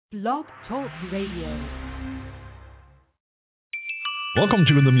Blog Talk Radio. Welcome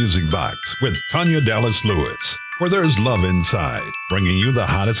to The Music Box with Tanya Dallas-Lewis, where there's love inside, bringing you the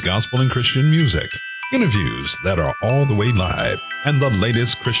hottest gospel and Christian music, interviews that are all the way live, and the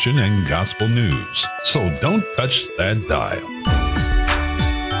latest Christian and gospel news. So don't touch that dial.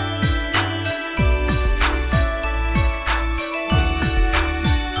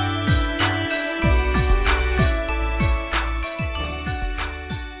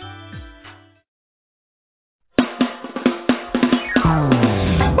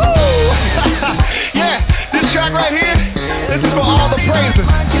 Right here, this is for all the praises.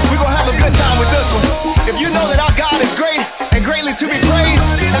 We're going to have a good time with this one. If you know that our God is great and greatly to be praised,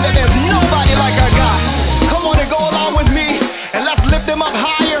 and that there's nobody like our God, come on and go along with me, and let's lift him up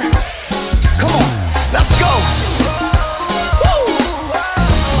higher. Come on, let's go.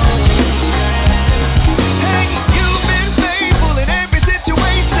 Hey, you've been faithful in every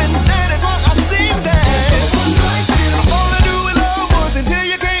situation. That is what I sing that. All I knew in love was until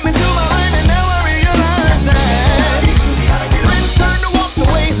you came into my life, and now I realize that.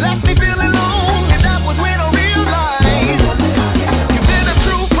 Left me feeling alone, and that was when I realized you've been a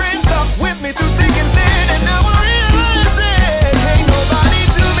true friend, stuck with me through thick and thin, and now I realize that ain't nobody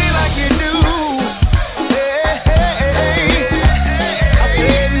do me like you do. Hey, hey, hey. I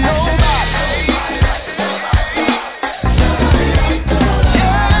said nobody.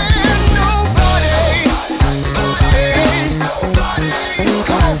 Yeah, nobody. Hey,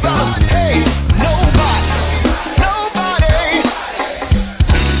 come on, fellas. Hey, nobody.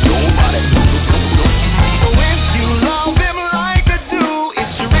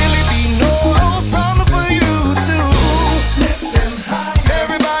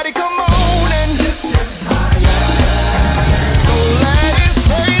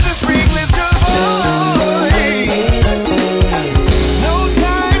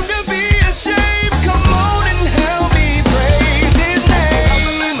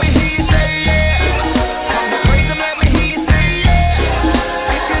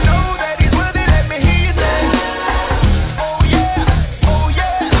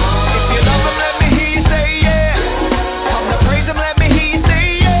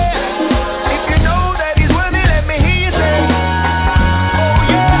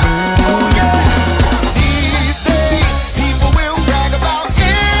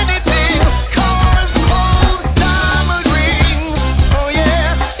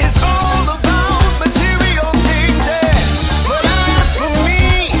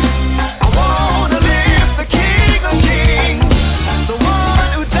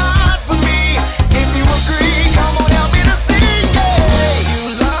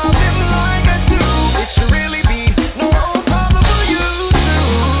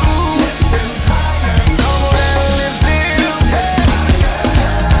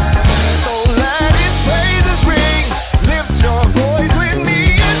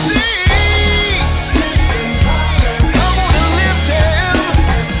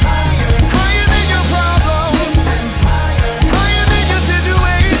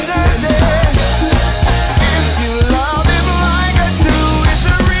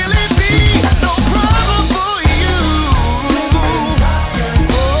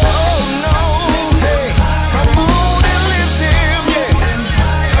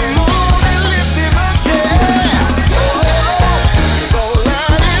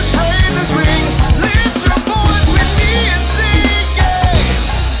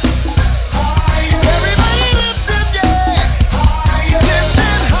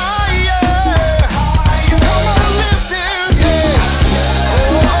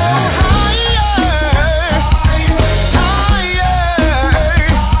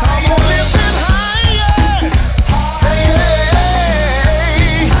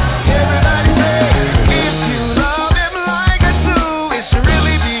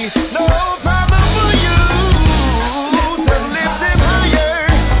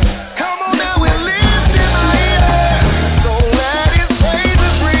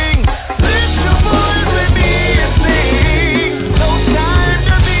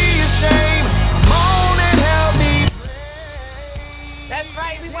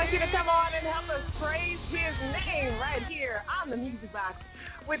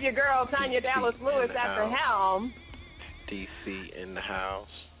 With your girl, Tanya Dallas-Lewis at the helm. DC in the house.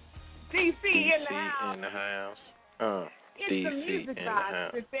 DC in the house. It's the Music Box.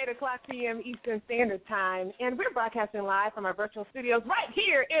 It's 8 o'clock p.m. Eastern Standard Time, and we're broadcasting live from our virtual studios right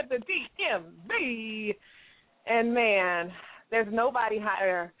here in the DMV. And, man, there's nobody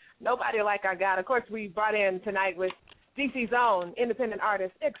higher, nobody like our God. Of course, we brought in tonight with DC's own independent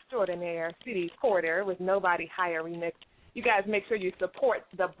artist extraordinaire, City Porter, with Nobody Higher remix. you guys make sure you support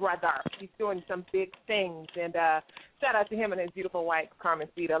the brother. He's doing some big things. And shout out to him and his beautiful wife, Carmen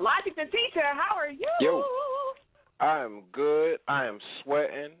Cita. Logic the Teacher, how are you? Yo, I'm good. I am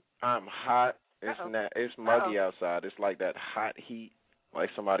sweating. I'm hot. It's muggy outside. It's like that hot heat, like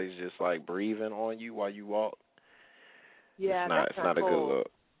somebody's just like breathing on you while you walk. Yeah, it's not cool. a good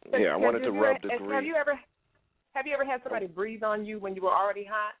look. But yeah, I wanted to rub the grease. Have you ever had somebody breathe on you when you were already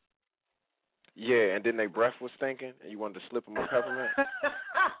hot? Yeah, and then their breath was stinking, and you wanted to slip them a peppermint.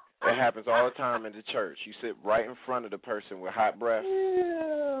 It happens all the time in the church. You sit right in front of the person with hot breath,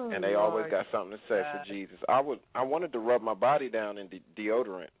 and they always got something to say for Jesus. I wanted to rub my body down in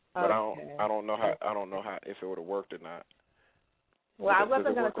deodorant, but I don't know how if it would have worked or not. Well, I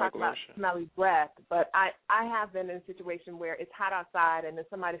wasn't going to talk about smelly breath, but I have been in a situation where it's hot outside and then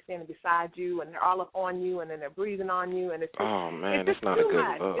somebody's standing beside you and they're all up on you and then they're breathing on you and it's just, oh man, it's not too a good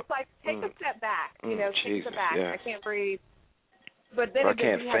much. look. It's like take a step back, take a step back. Yes. I can't breathe. But then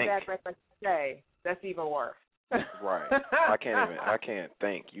again, if you have bad breath, like you say, that's even worse. Right. I can't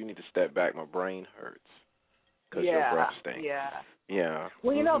think. You need to step back. My brain hurts because your breath stinks. Yeah.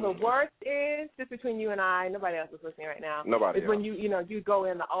 Well, the worst is, just between you and I, nobody else is listening right now. Nobody is else. When you go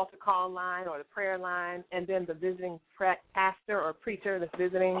in the altar call line or the prayer line, and then the visiting pastor or preacher that's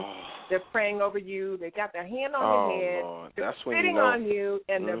visiting, they're praying over you. They got their hand on your head. Lord. They're That's when spitting on you,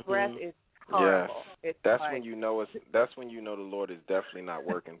 and their breath is horrible. Yes. That's when you know the Lord is definitely not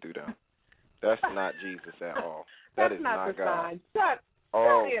working through them. That's not Jesus at all. That is not the God. sign. Shut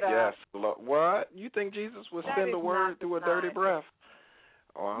yes. What? You think Jesus would send the word through a dirty breath?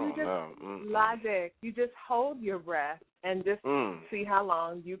 Oh, I don't know. Logic. You just hold your breath and just see how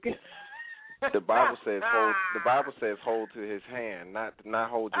long you can. The Bible says hold to His hand, not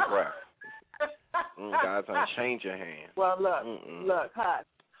hold your breath. God's gonna change your hand. Well, look, hush.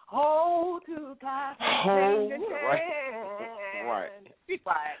 Hold to God's hand. Right. Be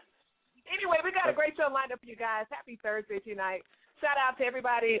quiet. Anyway, we got a great show lined up for you guys. Happy Thursday tonight. Shout out to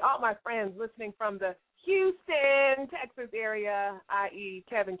everybody, all my friends listening from the Houston, Texas area, i.e.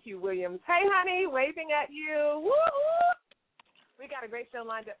 Kevin Q. Williams. Hey, honey, waving at you. Woo-hoo. We got a great show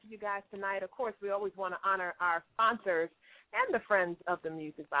lined up for you guys tonight. Of course, we always want to honor our sponsors and the friends of the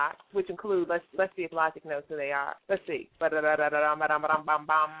Music Box, which include, let's see if Logic knows who they are. Let's see.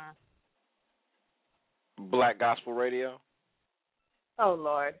 Black Gospel Radio. Oh,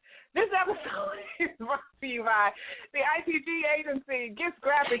 Lord. This episode is brought to you by the ITG agency, Gifts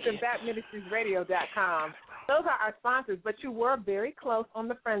Graphics, and BatMinistriesRadio.com. Those are our sponsors, but you were very close on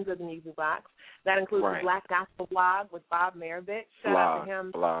the friends of the Music Box. That includes the Black Gospel Blog with Bob Maravich. Shout out to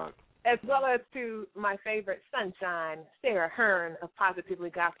him. As well as to my favorite sunshine, Sarah Hearn of Positively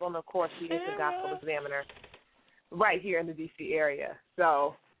Gospel, and, of course, she is the Gospel Examiner right here in the D.C. area.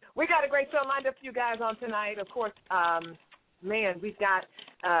 So we got a great show lined up for you guys on tonight. Of course, we've got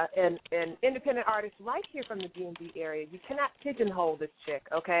an independent artist right here from the DMV area. You cannot pigeonhole this chick,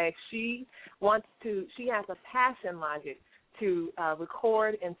 okay? She has a passion, Logic, to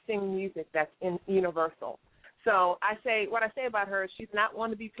record and sing music that's universal. So what I say about her is she's not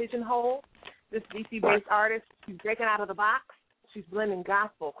one to be pigeonholed. This DC-based artist, she's breaking out of the box. She's blending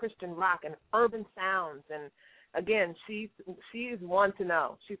gospel, Christian rock, and urban sounds. And again, she is one to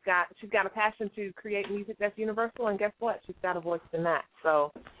know. She's got a passion to create music that's universal, and guess what? She's got a voice in that.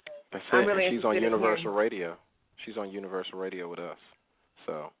 So that's I'm it. really She's on Universal Radio. She's on Universal Radio with us.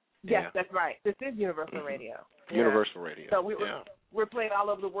 So yes, that's right. This is Universal Radio. Universal Radio. So we're played all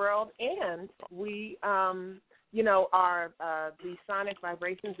over the world, and we are the sonic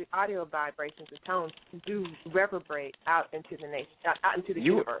vibrations, the audio vibrations, the tones do reverberate out into the nation, out into the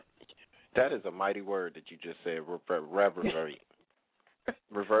universe. That is a mighty word that you just said, reverberate.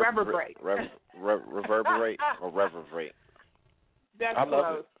 Reverberate. Reverberate or reverberate. That's I love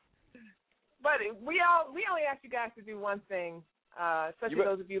close. it. But we only ask you guys to do one thing, especially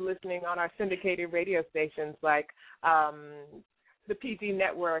those of you listening on our syndicated radio stations like the PG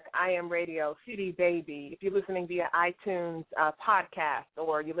Network, I Am Radio, CD Baby. If you're listening via iTunes podcast,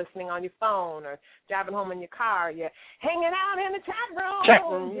 or you're listening on your phone, or driving home in your car, you're hanging out in the chat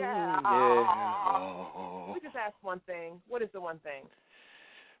room. Yeah. We just ask one thing. What is the one thing?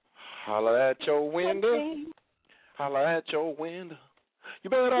 Holla at your window. Holla at your window. You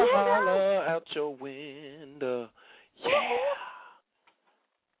better holla out your window. Yeah.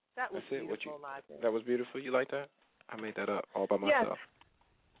 That was beautiful, Logic. That was beautiful. You like that? I made that up all by myself. Yes,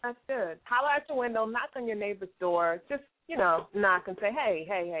 that's good. Holla at your window, knock on your neighbor's door. Just, knock and say,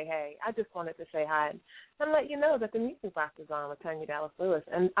 hey, I just wanted to say hi and let you know that the Music Box is on with Tanya Dallas-Lewis.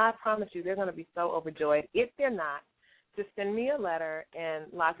 And I promise you they're going to be so overjoyed. If they're not, just send me a letter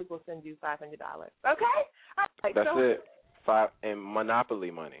and Logic will send you $500. Okay? All right, That's it. And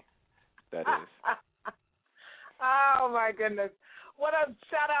Monopoly money, that is. Oh, my goodness. What a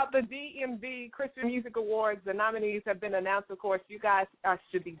shout-out the DMV Christian Music Awards. The nominees have been announced, of course. You guys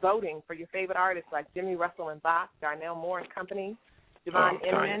should be voting for your favorite artists like Jimmy Russell and Bach, Darnell Moore and Company, Devon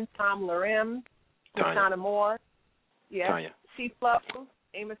Inman, Tom Larim, Tashana Moore, Chief Flo,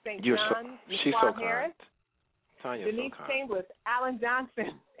 Amos St. John, Nicois Harris, Denise Chambliss, Alan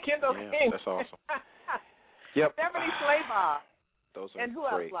Johnson, Kendall King. That's awesome. Yep. Stephanie Slaybaugh. Those are and who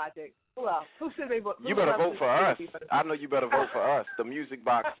great. else, Logic? Who else? Who should they vote? You better vote for us. I know you better vote for us. The Music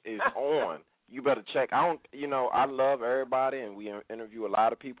Box is on. You better check. I love everybody, and we interview a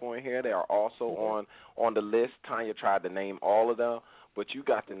lot of people in here. They are also on the list. Tanya tried to name all of them, but you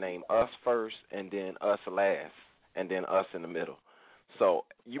got to name us first, and then us last, and then us in the middle. So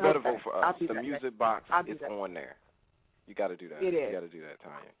you better vote for us. The Music Box is on there. You got to do that. It is. You got to do that,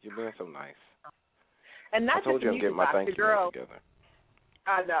 Tanya. You're being so nice. And not I told just you I'm getting my thank you together.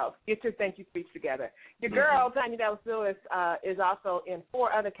 I know. Get your thank you speech together. Your girl, Tanya Dallas-Lewis, is also in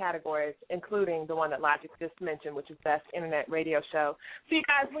 4 other categories, including the one that Logic just mentioned, which is Best Internet Radio Show. So, you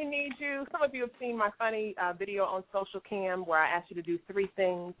guys, we need you. Some of you have seen my funny video on Social Cam where I asked you to do 3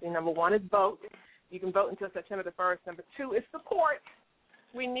 things. And number 1 is vote. You can vote until September the 1st. Number 2 is support.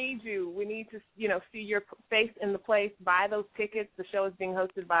 We need you. We need to, see your face in the place. Buy those tickets. The show is being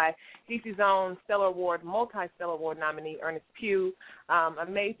hosted by DC's own multi-Stellar Award nominee, Ernest Pugh.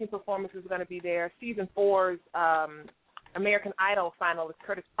 Amazing performances are going to be there. Season 4's American Idol finalist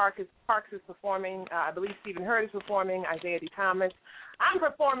Curtis Parks is performing. I believe Stephen Hurd is performing. Isaiah D. Thomas. I'm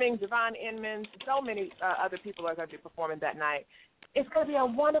performing. Devon Inman. So many other people are going to be performing that night. It's going to be a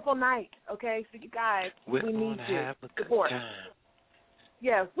wonderful night, okay? So, you guys, we need you. Support.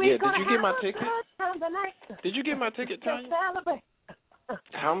 Yeah, did you get my ticket? Did you get my ticket, Tanya?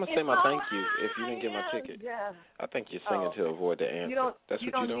 How am I say my thank you if you didn't get my ticket? Yeah. I think you're singing to avoid the answer. That's what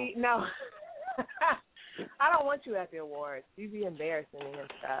you don't? No. I don't want you at the awards. You be embarrassing me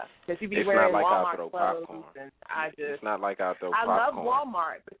and stuff. Because you be wearing Walmart clothes. And it's not like I throw popcorn. I love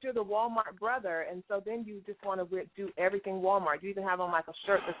Walmart, but you're the Walmart brother, and so then you just want to do everything Walmart. You even have on like a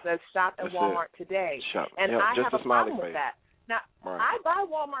shirt that says "Shop at Walmart today," and I have a problem with that. Now, I buy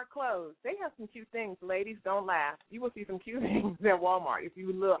Walmart clothes. They have some cute things. Ladies, don't laugh. You will see some cute things at Walmart if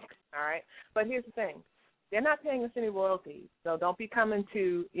you look, all right? But here's the thing. They're not paying us any royalties, so don't be coming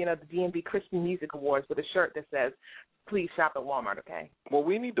to, the DMV Christian Music Awards with a shirt that says, please shop at Walmart, okay? Well,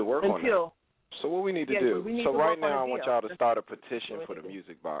 we need to work on that. So what we need to do, so right now I want y'all to start a petition for the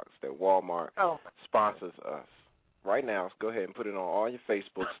Music Box that Walmart sponsors us. Right now, go ahead and put it on all your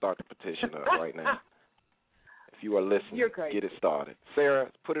Facebook, start the petition up right now. If you are listening, get it started. Sarah,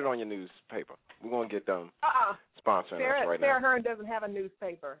 put it on your newspaper. We're going to get them sponsoring us right now. Sarah Hearn doesn't have a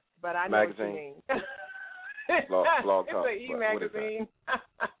newspaper, but I know what you mean. Blog Talk. It's an e-magazine.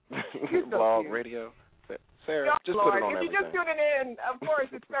 Blog, radio. Sarah, just put it on everything. If you're just tuning in, of course,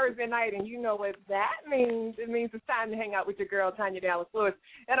 it's Thursday night, and you know what that means. It means it's time to hang out with your girl, Tanya Dallas-Lewis.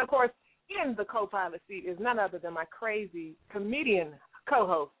 And, of course, in the co-pilot seat is none other than my crazy comedian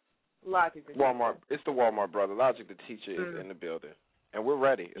co-host, Logic. Walmart. It's the Walmart brother. Logic, the teacher, is in the building. And we're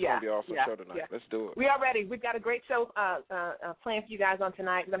ready. It's going to be an awesome show tonight. Let's do it. We are ready. We've got a great show planned for you guys on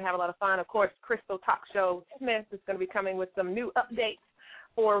tonight. We're going to have a lot of fun. Of course, Crystal Talk Show Smith is going to be coming with some new updates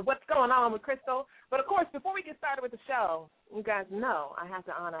for what's going on with Crystal. But, of course, before we get started with the show, you guys know I have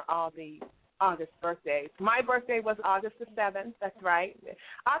to honor all the August birthdays. My birthday was August the 7th. That's right.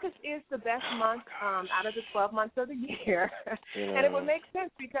 August is the best month out of the 12 months of the year. And it would make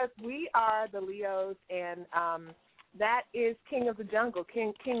sense because we are the Leos, and that is king of the jungle,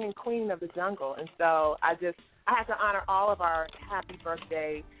 king and queen of the jungle. And so I have to honor all of our happy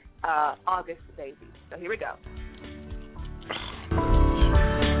birthday August babies. So here we go.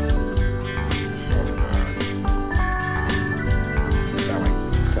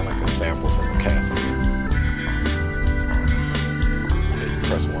 Sound like a sample from the castle. You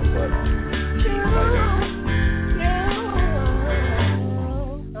press one button. Like that.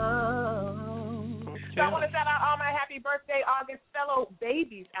 So I want to shout out all my happy birthday August fellow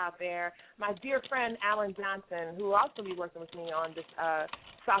babies out there. My dear friend Alan Johnson, who will also be working with me on this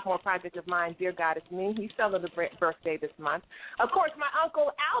sophomore project of mine, Dear God, It's Me. He's celebrating birthday this month. Of course, my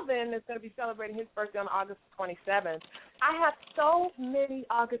uncle Alvin is going to be celebrating his birthday on August 27th. I have so many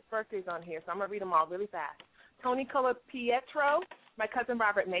August birthdays on here, so I'm going to read them all really fast. Tony Cola Pietro, my cousin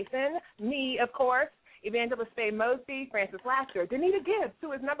Robert Mason, me, of course, Evangelist Faye Mosby, Francis Lasker, Danita Gibbs,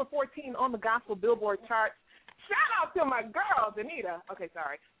 who is number 14 on the Gospel Billboard charts, shout out to my girl, Danita. Okay,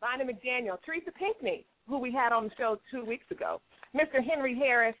 sorry. Bonnie McDaniel, Teresa Pinkney, who we had on the show 2 weeks ago. Mr. Henry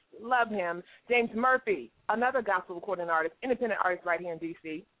Harris, love him. James Murphy, another gospel recording artist, independent artist right here in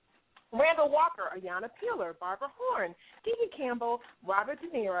D.C. Randall Walker, Ayanna Peeler, Barbara Horn, Kiki Campbell, Robert De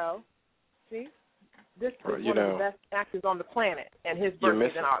Niro. See? This is one of the best actors on the planet, and his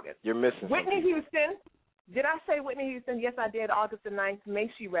birthday's in August. You're missing Whitney Houston. Did I say Whitney Houston? Yes, I did. August the 9th. May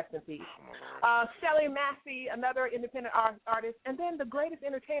she rest in peace. Shelley Massey, another independent artist. And then the greatest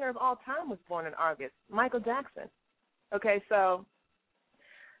entertainer of all time was born in August, Michael Jackson. Okay, so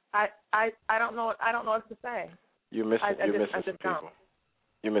I don't know what to say. You're missing some people.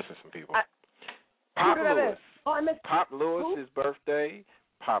 You're missing some people. Pop Lewis. Oh, I missed Pop Lewis's birthday.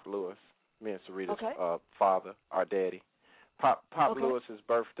 Pop Lewis, me and Sarita's father, our daddy. Pop Lewis's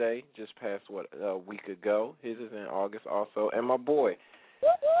birthday just passed a week ago. His is in August also, and my boy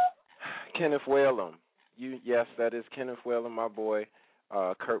Kenneth Whalum. Yes, that is Kenneth Whalum, my boy.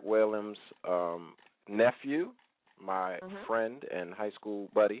 Kurt Whalem's nephew, my friend and high school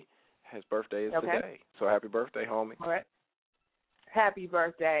buddy. His birthday is today. So happy birthday, homie. All right. Happy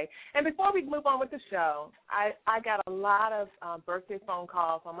birthday. And before we move on with the show, I got a lot of birthday phone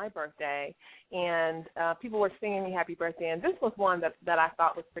calls on my birthday, and people were singing me happy birthday, and this was one that I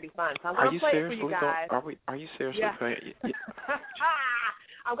thought was pretty fun. So I'm going to play it for you guys. Are you seriously playing it? Yeah.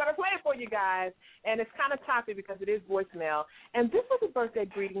 I'm going to play it for you guys, and it's kind of toppy because it is voicemail. And this was a birthday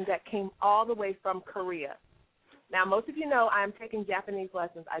greeting that came all the way from Korea. Now, most of you know I'm taking Japanese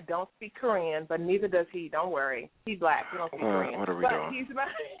lessons. I don't speak Korean, but neither does he. Don't worry. He's black. He don't speak Korean. What are we doing?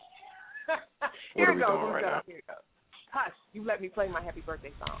 Here it goes. Right now? Here it goes. Hush. You let me play my happy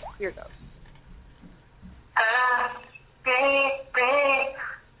birthday song. Here it goes. Happy birthday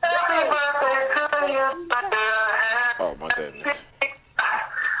to you. Oh, my goodness.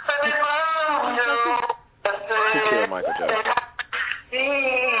 Who killed Michael Jackson?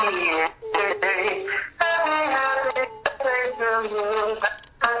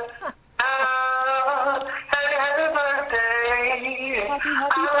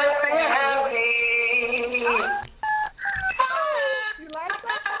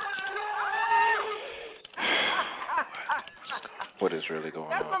 What is really going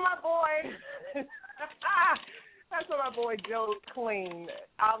on? That's for my boy. That's for my boy Joe Clean,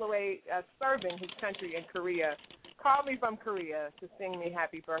 all the way serving his country in Korea. Called me from Korea to sing me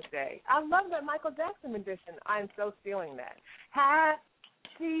happy birthday. I love that Michael Jackson edition. I'm so stealing that.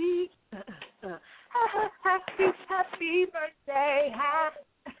 Happy birthday,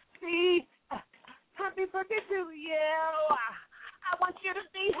 happy birthday to you. I want you to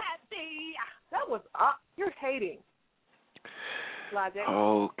be happy. That was up. You're hating. Logic.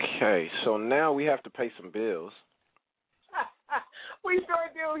 Okay, so now we have to pay some bills. We sure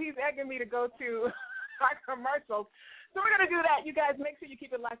do. He's egging me to go to our commercials. So we're going to do that. You guys, make sure you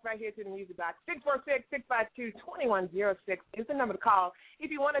keep it locked right here to the Music Box. 646-652-2106 is the number to call.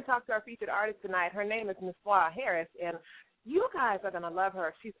 If you want to talk to our featured artist tonight, her name is Nicois Harris, and you guys are going to love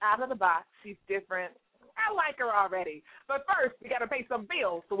her. She's out of the box. She's different. I like her already. But first, we got to pay some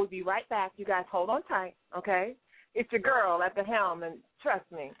bills, so we'll be right back. You guys hold on tight, okay? It's your girl at the helm, and trust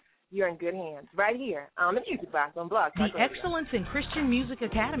me, you're in good hands right here on the Music Box on Blog. The Excellence in Christian Music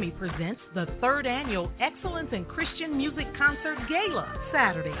Academy presents the 3rd Annual Excellence in Christian Music Concert Gala,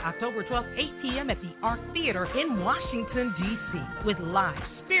 Saturday, October 12th, 8 p.m. at the Arc Theater in Washington, D.C. with live,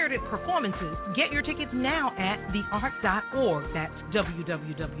 spirited performances. Get your tickets now at thearc.org. That's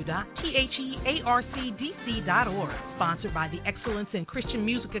www.thearcdc.org. Sponsored by the Excellence in Christian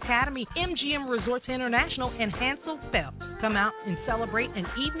Music Academy, MGM Resorts International, and Hansel Phelps. Come out and celebrate an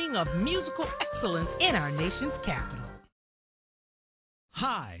evening of musical excellence in our nation's capital.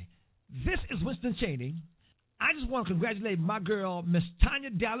 Hi, this is Winston Chaney. I just want to congratulate my girl, Miss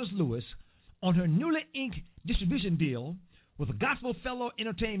Tanya Dallas-Lewis, on her newly inked distribution deal with the Gospel Fellow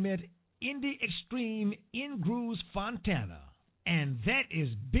Entertainment Indie Extreme in Grooves, Fontana. And that is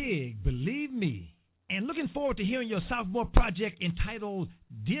big, believe me. And looking forward to hearing your sophomore project entitled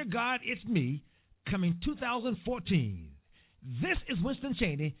Dear God, It's Me, coming 2014. This is Winston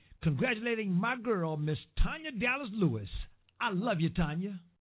Chaney congratulating my girl, Miss Tanya Dallas-Lewis. I love you, Tanya.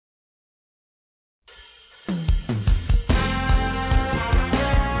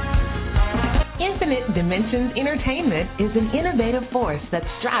 Infinite Dimensions Entertainment is an innovative force that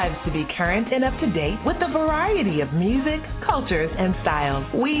strives to be current and up to date with a variety of music, cultures, and styles.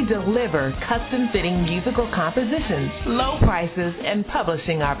 We deliver custom-fitting musical compositions, low prices, and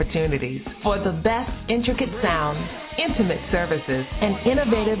publishing opportunities. For the best intricate sound, intimate services, and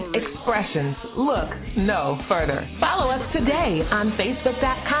innovative expressions, look no further. Follow us today on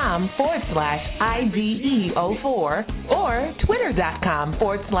Facebook.com/IDE04 or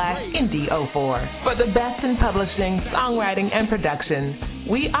Twitter.com/Indie04. For the best in publishing, songwriting, and production,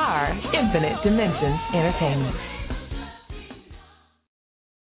 we are Infinite Dimensions Entertainment.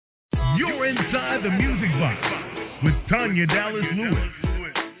 You're inside the Music Box with Tanya Dallas-Lewis.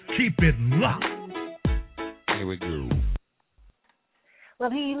 Keep it locked. Here we go.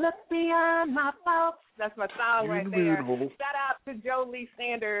 Well, he looked beyond my faults. That's my song right there. Shout out to Joe Lee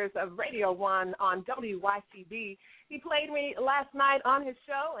Sanders of Radio 1 on WYCB. He played me last night on his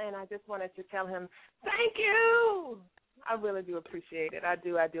show, and I just wanted to tell him thank you. I really do appreciate it. I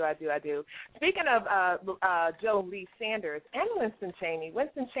do. Speaking of Joe Lee Sanders and Winston Cheney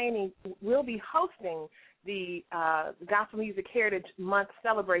will be hosting the Gospel Music Heritage Month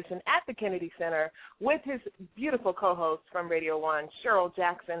celebration at the Kennedy Center with his beautiful co-host from Radio 1, Cheryl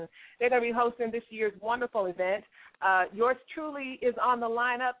Jackson. They're going to be hosting this year's wonderful event. Yours truly is on the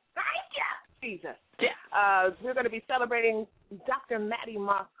lineup. Thank you, Jesus. Yeah. We're going to be celebrating Dr. Mattie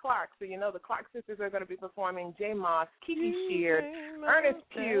Moss Clark. So you know the Clark sisters are going to be performing J. Moss, Kiki Sheard, Ernest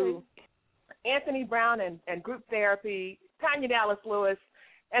Pugh, Anthony Brown and Group Therapy, Tanya Dallas-Lewis,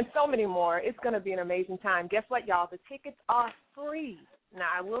 and so many more. It's going to be an amazing time. Guess what, y'all? The tickets are free. Now,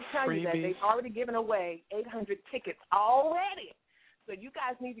 I will tell you that they've already given away 800 tickets already. So you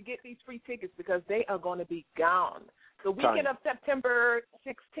guys need to get these free tickets because they are going to be gone. The weekend of September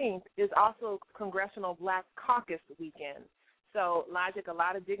 16th is also Congressional Black Caucus weekend. So, Logic, a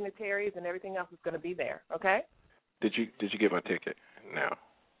lot of dignitaries and everything else is going to be there, okay? Did you get my ticket? No.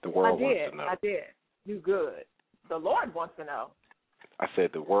 The world wants to know. I did. You good. The Lord wants to know. I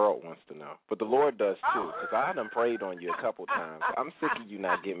said the world wants to know. But the Lord does, too, because I done prayed on you a couple times. I'm sick of you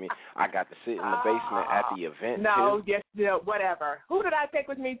not getting me. I got to sit in the basement at the event, too. Whatever. Who did I take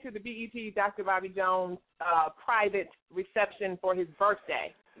with me to the BET Dr. Bobby Jones private reception for his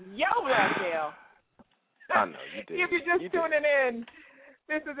birthday? Yo, Raquel. I know, you did. If you're just tuning in,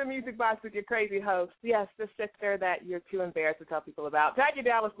 this is the Music Box with your crazy host. Yes, the sister that you're too embarrassed to tell people about. Tanya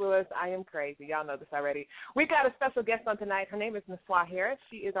Dallas-Lewis, I am crazy. Y'all know this already. We got a special guest on tonight. Her name is Nicois Harris.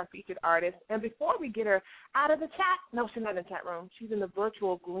 She is our featured artist. And before we get her out of the chat, no, she's not in the chat room. She's in the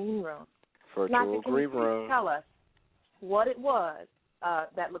virtual green room. Virtual green room. Tell us what it was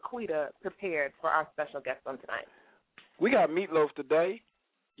that Laquita prepared for our special guest on tonight. We got meatloaf today.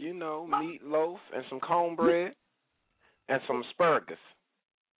 You know, meatloaf and some cornbread and some asparagus.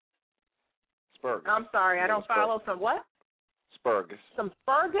 I'm sorry, I don't follow some what? Asparagus. Some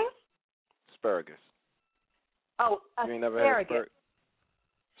Fergus? Asparagus. Oh, you ain't never had asparagus?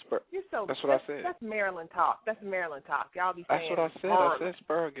 You're so, that's what I said. That's Maryland talk. Y'all be saying. That's what I said. I said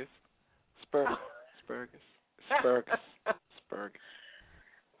asparagus. Asparagus.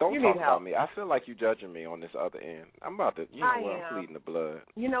 Don't talk about me. I feel like you judging me on this other end. I'm about to, I'm pleading the blood.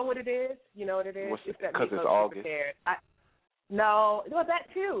 You know what it is? Because it's August. No, that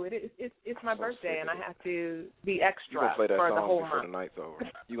too. It's my birthday, and I have to be extra for the whole month.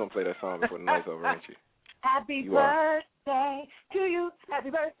 You're going to play that song before the night's over, ain't you? Happy birthday to you. Happy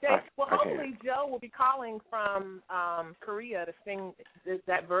birthday. Well, hopefully Joe will be calling from Korea to sing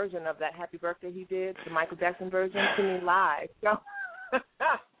that version of that Happy Birthday he did, the Michael Jackson version, to me live. So.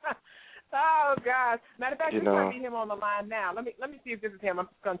 Oh, gosh. Matter of fact, this might be him on the line now. Let me see if this is him. I'm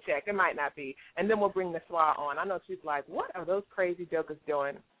just going to check. It might not be. And then we'll bring Nicois on. I know she's like, what are those crazy jokers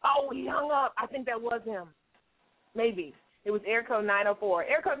doing? Oh, he hung up. I think that was him. Maybe. It was Air Code 904.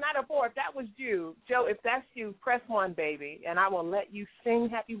 Air Code 904, if that was you, Joe, if that's you, press 1, baby, and I will let you sing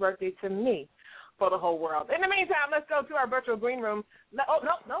happy birthday to me for the whole world. In the meantime, let's go to our virtual green room. Oh,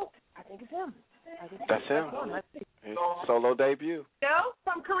 no. I think it's him. That's him. Let's see. Solo debut. Joe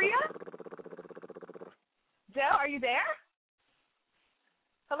from Korea? Joe, are you there?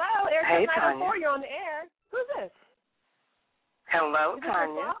 Hello, Air Code 904, you're on the air. Who's this? Hello,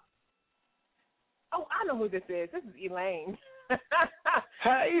 Tanya. Oh, I know who this is. This is Elaine.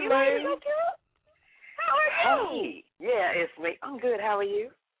 Hi, Elaine. How are you? Hey. Yeah, it's me. I'm good. How are you?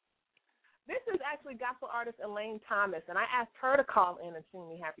 This is actually gospel artist Elaine Thomas, and I asked her to call in and sing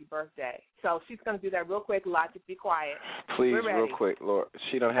me happy birthday. So she's going to do that real quick. Logic, be quiet. Please, real quick, Lord.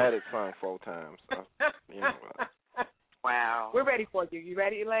 She done had it sung 4 times. Wow. We're ready for you. You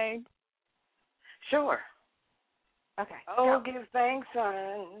ready, Elaine? Sure. Okay. Oh, give thanks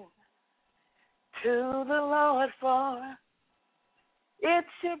to the Lord for it's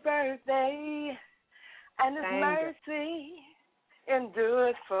your birthday, and His mercy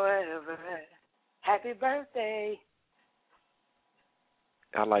endures forever. Happy birthday.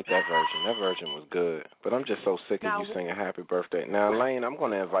 I like that version. That version was good. But I'm just so sick of you singing Happy Birthday. Now, Elaine, I'm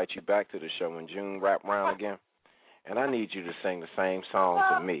going to invite you back to the show when June wrap around again. And I need you to sing the same song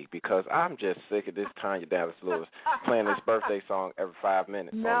to me because I'm just sick of this Tanya Dallas-Lewis playing this birthday song every 5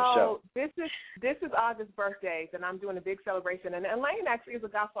 minutes on the show. No, this is August birthdays, and I'm doing a big celebration. And Elaine actually is a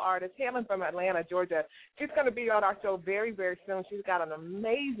gospel artist hailing from Atlanta, Georgia. She's going to be on our show very, very soon. She's got an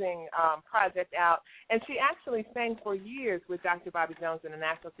amazing project out, and she actually sang for years with Dr. Bobby Jones in the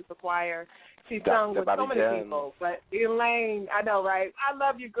National Super Choir. She sung with so many people. But Elaine, I know, right? I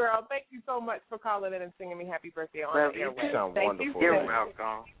love you, girl. Thank you so much for calling in and singing me happy birthday on the airwaves. You sound wonderful. You're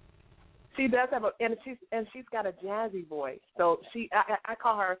welcome. She does have she's got a jazzy voice. So I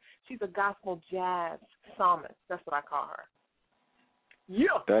call her, she's a gospel jazz psalmist. That's what I call her.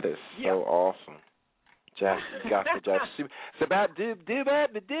 Yeah. That is so awesome. Jazz, gospel jazz. It's about dib. There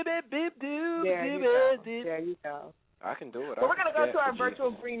you go. I can do it. Well, we're going to go to our virtual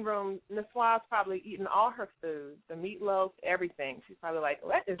green room. Nicois probably eating all her food, the meatloaf, everything. She's probably like,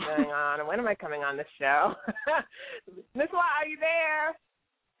 what is going on, and when am I coming on this show? Nicois, are you there?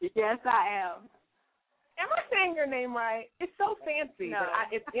 Yes, I am. Am I saying your name right? It's so fancy. No.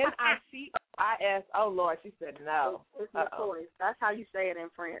 It's Nicois. Oh, Lord, she said no. It's Nicois. That's how you say it in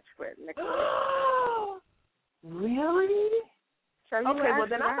French, but Nicois. Really? Okay, well,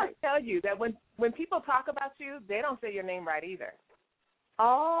 then I must tell you that when people talk about you, they don't say your name right either.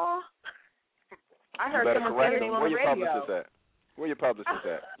 Oh. I heard someone say your name on the radio. Where your publicist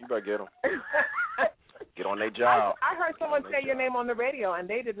at? You better get them. Get on their job. I heard someone say your name on the radio, and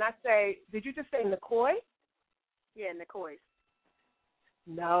they did not say, did you just say Nicois? Yeah, Nicois.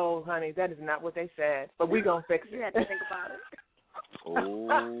 No, honey, that is not what they said. But we're going to fix it. You had to think about it.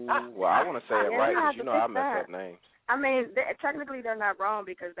 Oh, well, I want to say it right because you know I mess up names. I mean, technically they're not wrong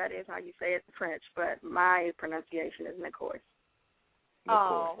because that is how you say it in French, but my pronunciation is Nicois.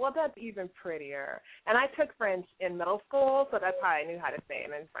 Oh, well, that's even prettier. And I took French in middle school, so that's how I knew how to say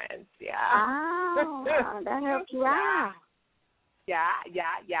it in French. Yeah. Oh, that helps you out.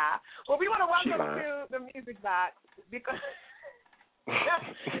 Yeah. Well, we want to welcome to the Music Box because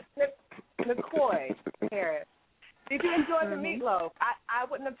Nicois Harris. Did you enjoy the meatloaf? I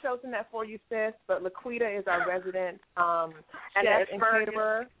wouldn't have chosen that for you, sis, but Laquita is our resident chef and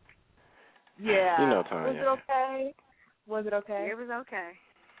caterer. Yeah. You know, Tanya. Was it okay? It was okay.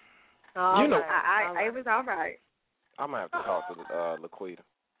 All you know, right. It was all right. I'm going to have to talk to Laquita.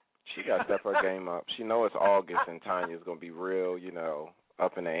 She got to step her game up. She know it's August and Tanya's going to be real,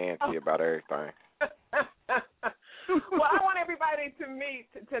 up in the ante about everything. Well, I want everybody to meet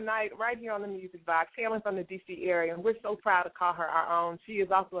tonight right here on the Music Box, hailing from the D.C. area, and we're so proud to call her our own. She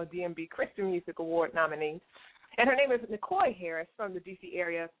is also a DMB Christian Music Award nominee, and her name is Nicois Harris from the D.C.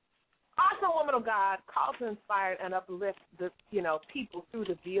 area. Awesome woman of God, called to inspire and uplift the people through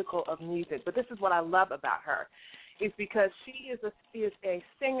the vehicle of music. But this is what I love about her, is because she is a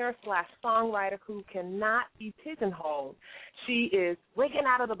singer/songwriter who cannot be pigeon-holed. She is breaking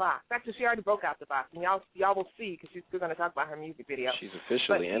out of the box. Actually, she already broke out the box, and y'all will see because we're going to talk about her music video. She's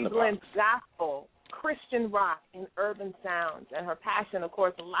officially in the box. She blends gospel, Christian rock, and urban sounds, and her passion, of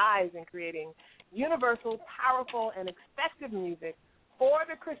course, lies in creating universal, powerful, and effective music for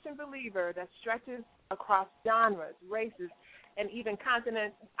the Christian believer that stretches across genres, races, and even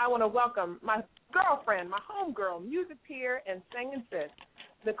continents. I want to welcome my girlfriend, my homegirl, music peer, and singing sis,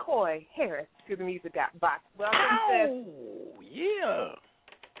 Nicois Harris, to the Music Box. Welcome, sis. Oh, yeah.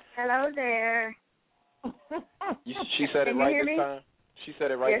 Hello there. She said it right this time? She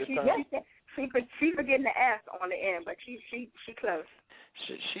said it right this time? Yes, she's forgetting the S on the end, but she close.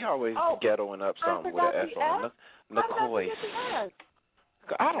 She always ghettoing up something with an S on it. Nicois.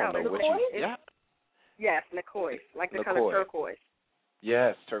 I don't know what you... Yeah. Yes, Nicois, like the color turquoise.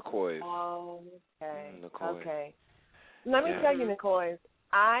 Yes, turquoise. Oh, okay. Nicois. Okay. Let me tell you, Nicois,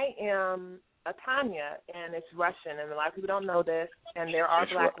 I am a Tanya, and it's Russian, and a lot of people don't know this, and there are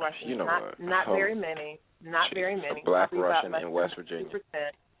black Russians. You know not very many. Not very many. Black Russian in West Virginia. 2%.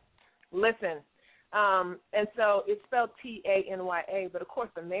 Listen, and so it's spelled Tanya, but of course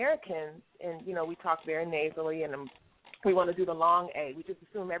Americans, and we talk very nasally, and we want to do the long A. We just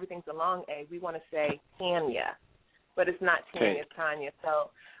assume everything's a long A. We want to say Tanya, but it's not Tanya, it's Tanya. So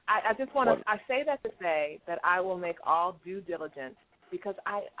I just want to, I say that to say that I will make all due diligence because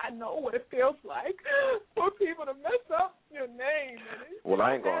I know what it feels like for people to mess up your name. Well,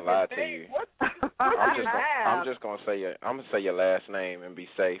 I ain't going to lie to you. I'm just going to say your last name and be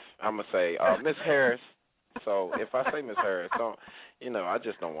safe. I'm going to say Miss Harris. So if I say Miss Harris, I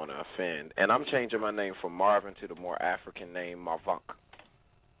just don't want to offend. And I'm changing my name from Marvin to the more African name, Marvunk.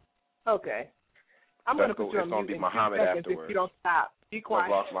 Okay. I'm going to put you on It's going to mute be in Muhammad 2 seconds afterwards. if you don't stop. Be quiet.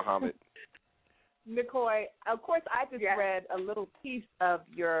 I've lost Muhammad. Nicois, of course, I just read a little piece of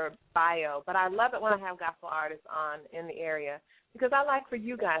your bio, but I love it when I have gospel artists on in the area because I like for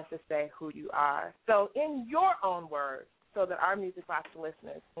you guys to say who you are. So in your own words, so that our Music Box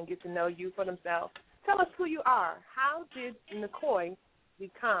listeners can get to know you for themselves, tell us who you are. How did Nicois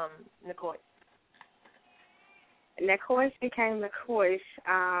become Nicois? Nicois became Nicois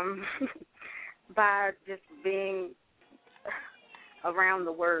by just being around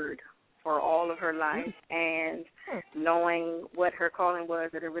the Word for all of her life and knowing what her calling was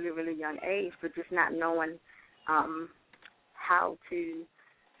at a really, really young age, but just not knowing how to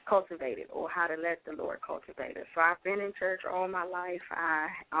cultivate it or how to let the Lord cultivate it. So I've been in church all my life. I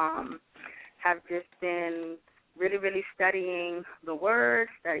have just been really, really studying the Word,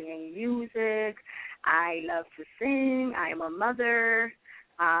 studying music. I love to sing. I am a mother.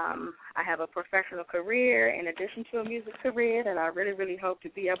 I have a professional career in addition to a music career that I really, really hope to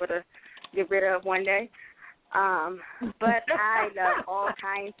be able to get rid of one day. But I love all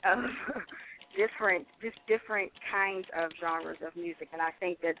kinds of different kinds of genres of music, and I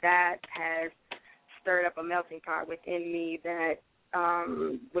think that has stirred up a melting pot within me that,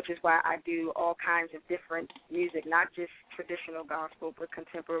 which is why I do all kinds of different music, not just traditional gospel, but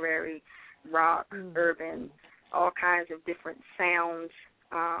contemporary, rock, urban, all kinds of different sounds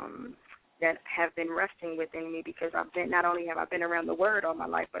that have been resting within me because not only have I been around the Word all my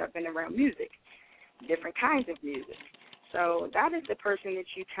life, but I've been around music, different kinds of music. So that is the person that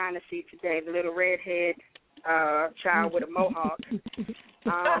you kind of see today, the little redhead child with a mohawk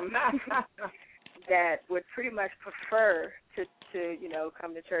that would pretty much prefer to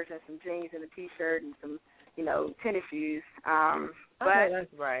come to church in some jeans and a T-shirt and some, tennis shoes. But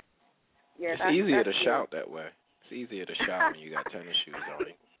that's right. Yeah, it's easier to shout that way. It's easier to shout when you got tennis shoes on.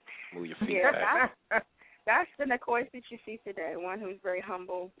 Move your feet back. That's the Nicois that you see today, one who's very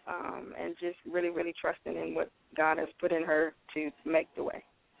humble and just really, really trusting in what God has put in her to make the way.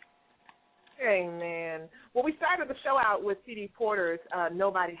 Amen. Well, we started the show out with C.D. Porter's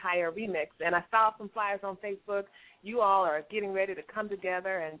Nobody Higher remix, and I saw some flyers on Facebook. You all are getting ready to come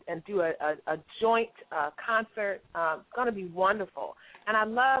together and do a joint concert. It's going to be wonderful. And I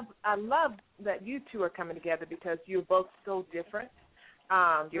love that you two are coming together because you're both so different.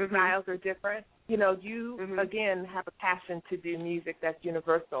 Your styles are different. You, again, have a passion to do music that's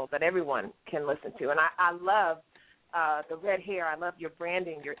universal, that everyone can listen to. And I love the red hair. I love your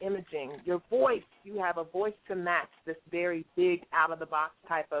branding, your imaging, your voice. You have a voice to match this very big, out-of-the-box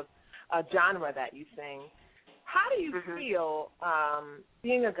type of genre that you sing. How do you feel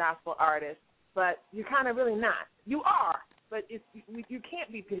being a gospel artist, but you're kind of really not? You are, but you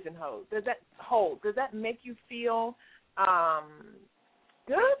can't be pigeon-holed. Does that make you feel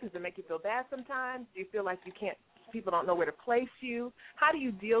good? Does it make you feel bad sometimes? Do you feel like people don't know where to place you? How do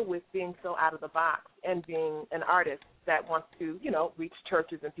you deal with being so out of the box and being an artist that wants to, reach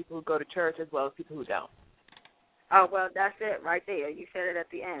churches and people who go to church as well as people who don't? Oh, well, that's it right there. You said it at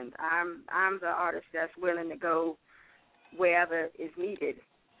the end. I'm the artist that's willing to go wherever is needed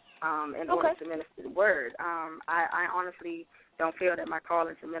in order to minister the word. I honestly don't feel that my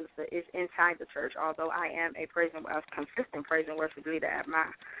calling to minister is inside the church, although I am a consistent praise and worship leader at my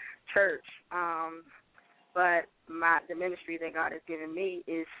church. But the ministry that God has given me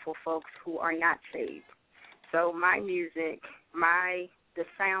is for folks who are not saved. So my music, the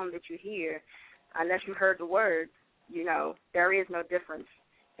sound that you hear, unless you heard the words, there is no difference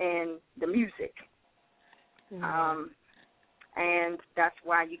in the music. And that's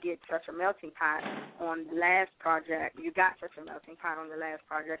why you get such a melting pot on the last project. You got such a melting pot on the last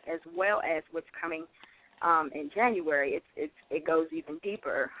project, as well as what's coming in January. It goes even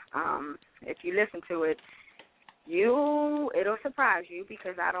deeper. If you listen to it, it'll surprise you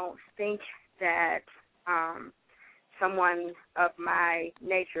because I don't think that someone of my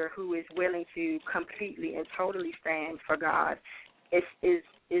nature who is willing to completely and totally stand for God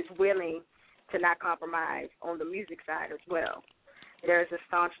is willing to not compromise on the music side as well. There's a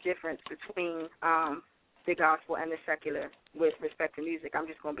staunch difference between the gospel and the secular with respect to music. I'm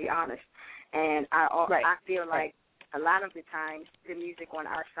just going to be honest. And I feel like a lot of the times the music on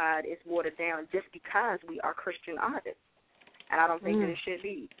our side is watered down just because we are Christian artists. And I don't think that it should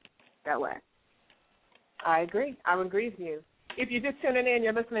be that way. I agree. I would agree with you. If you're just tuning in,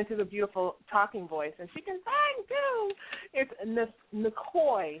 you're listening to the beautiful talking voice, and she can sing, too. It's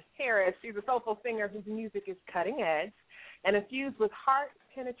Nicois Harris. She's a soulful singer whose music is cutting edge and infused with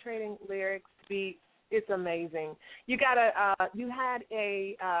heart-penetrating lyrics, beats. It's amazing. You had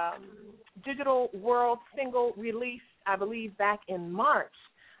a digital world single release, I believe, back in March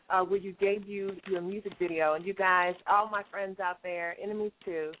where you debuted your music video. And you guys, all my friends out there, enemies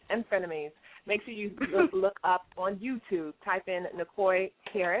too, and frenemies, make sure you look up on YouTube. Type in Nicois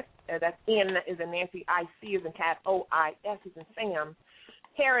Harris. That's N is in Nancy, I-C is in cat, O-I-S is in Sam.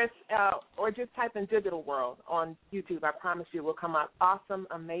 Harris, or just type in Digital World on YouTube. I promise you it will come up. Awesome,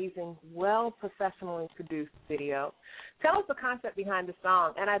 amazing, well-professionally produced video. Tell us the concept behind the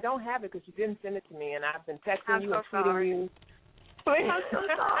song. And I don't have it because you didn't send it to me, and I've been texting you and tweeting you. I'm so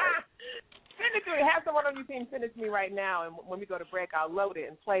sorry. Send it to me. Have someone on your team send it to me right now, and when we go to break, I'll load it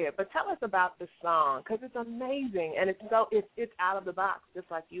and play it. But tell us about the song because it's amazing, and it's out of the box just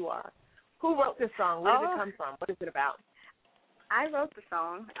like you are. Who wrote this song? Where did it come from? What is it about? I wrote the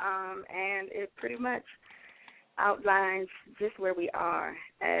song, and it pretty much outlines just where we are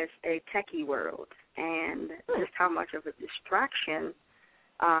as a techie world and just how much of a distraction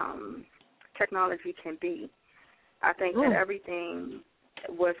technology can be. I think that everything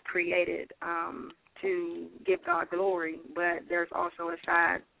was created to give God glory, but there's also a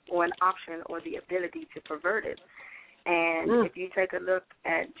side or an option or the ability to pervert it. And if you take a look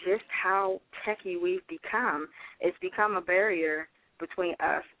at just how techie we've become, it's become a barrier between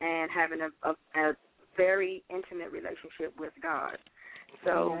us and having a very intimate relationship with God.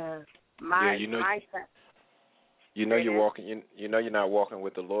 So you're walking. You know you're not walking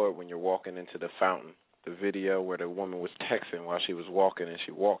with the Lord when you're walking into the fountain. The video where the woman was texting while she was walking, and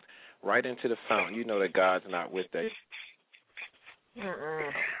she walked right into the fountain. You know that God's not with that.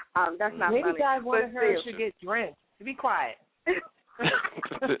 That's not Maybe funny. God wanted her to get drenched. Be quiet.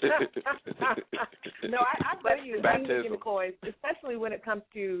 No, I feel you, McCoy, especially when it comes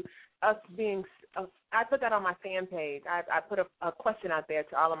to us being. I put that on my fan page. I put a question out there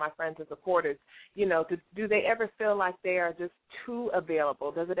to all of my friends and supporters. You know, do they ever feel like they are just too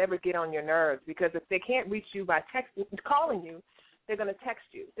available? Does it ever get on your nerves? Because if they can't reach you by calling you, they're going to text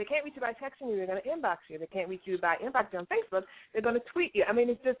you. They can't reach you by texting you. They're going to inbox you. They can't reach you by inboxing on Facebook. They're going to tweet you. I mean,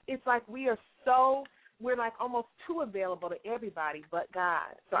 it's like we're like almost too available to everybody but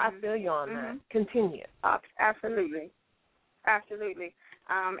God. So I feel you on that. Continue. Absolutely.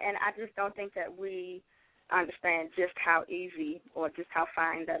 And I just don't think that we understand just how easy or just how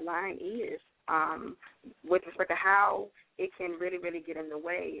fine that line is with respect to how it can really, really get in the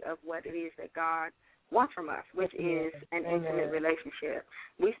way of what it is that God wants from us, which is an intimate relationship.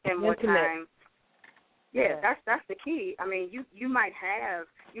 We spend more time. Yeah, that's the key. I mean, you might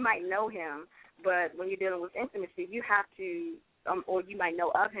know him, but when you're dealing with intimacy, you have to, or you might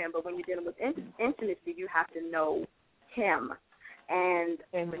know of him, but when you're dealing with intimacy, you have to know him. And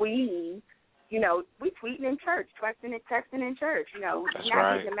we tweeting in church, texting in church. You know, that's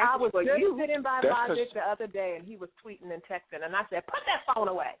right. I was just sitting by Logic the other day, and he was tweeting and texting, and I said, "Put that phone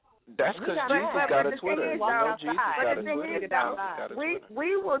away." That's because Jesus got a Twitter. Jesus got a Twitter.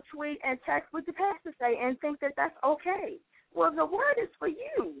 We will tweet and text what the pastor say and think that that's okay. Well, the word is for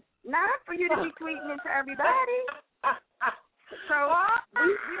you, not for you to be tweeting into everybody. So we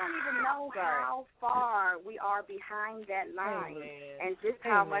don't even know how far we are behind that line and just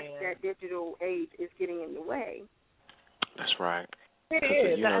how much that digital age is getting in the way. That's right. It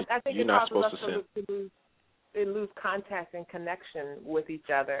is. I think it causes us to lose contact and connection with each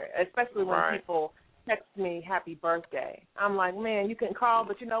other, especially when people text me happy birthday. I'm like, man, you can call,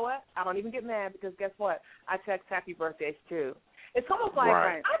 but you know what? I don't even get mad because guess what? I text happy birthdays too. It's almost like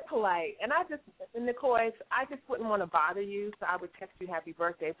I'm polite, and Nicois, I just wouldn't want to bother you, so I would text you happy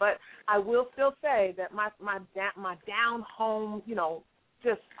birthday. But I will still say that my down home,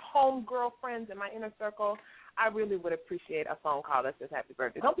 just home girlfriends in my inner circle, I really would appreciate a phone call that says happy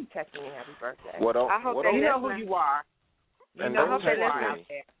birthday. Don't be texting me happy birthday. I hope you know who you are. And don't text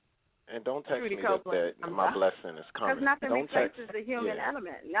me. And don't text me that my blessing is coming. Because nothing replaces the human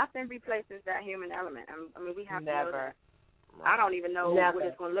element. Nothing replaces that human element. I mean, we have to know that. I don't even know what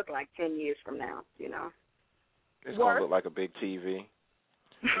it's going to look like 10 years from now, It's going to look like a big TV.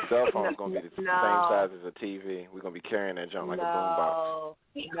 The cell phone's going to be the same size as a TV. We're going to be carrying that junk like a boombox.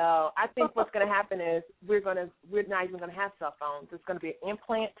 No, I think what's going to happen is we're not even going to have cell phones. It's going to be an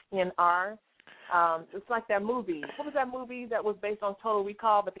implant in our it's like that movie. What was that movie that was based on Total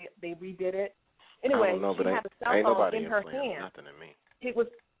Recall, but they redid it? Anyway, she had a cell phone in her hand. Nothing to me. It was,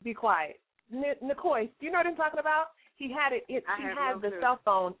 be quiet. Nicois, do you know what I'm talking about? She had it. She had the cell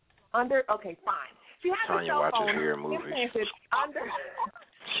phone under. Okay, fine. She had Tanya the cell phone implanted under.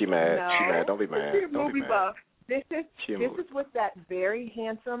 She mad. No. She mad. Don't be mad. Don't be mad. This is with that very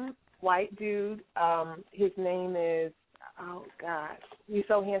handsome white dude. His name is. Oh gosh, he's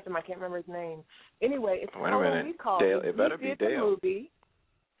so handsome. I can't remember his name. Anyway, it's Total Recall. Dale. It better be Dale. Movie.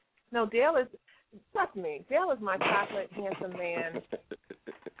 No, Dale is. Trust me, Dale is my chocolate handsome man.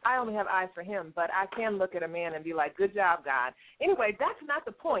 I only have eyes for him, but I can look at a man and be like, good job, God. Anyway, that's not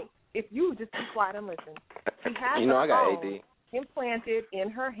the point. If you just be quiet and listen. She has I got AD implanted in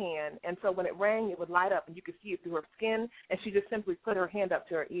her hand, and so when it rang, it would light up, and you could see it through her skin, and she just simply put her hand up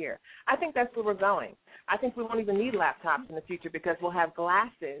to her ear. I think that's where we're going. I think we won't even need laptops in the future because we'll have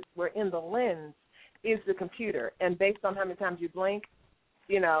glasses where in the lens is the computer, and based on how many times you blink,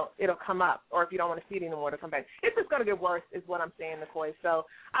 you know, it'll come up, or if you don't want to see it anymore, it'll come back. It's just going to get worse is what I'm saying, Nicois. So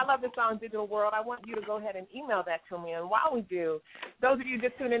I love this song, Digital World. I want you to go ahead and email that to me. And while we do, those of you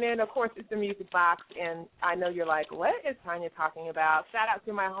just tuning in, of course, it's the Music Box, and I know you're like, what is Tanya talking about? Shout out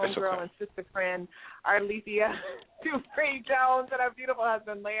to my homegirl and sister friend, Arlethea Dupree Jones, and our beautiful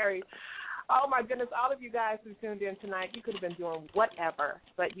husband, Larry. Oh, my goodness, all of you guys who tuned in tonight, you could have been doing whatever,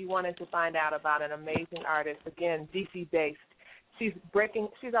 but you wanted to find out about an amazing artist, again, D.C.-based. She's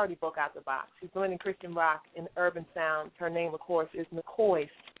already broke out the box. She's blending Christian rock and urban sounds. Her name, of course, is Nicois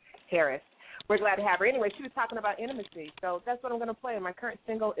Harris. We're glad to have her. Anyway, she was talking about intimacy, so that's what I'm going to play. My current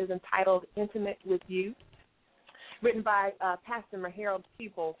single is entitled Intimate with You, written by Pastor Harold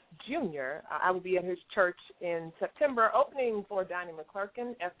Peoples, Jr. I will be at his church in September, opening for Donnie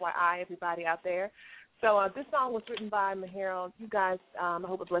McClurkin, FYI, everybody out there. So this song was written by Harold. You guys, I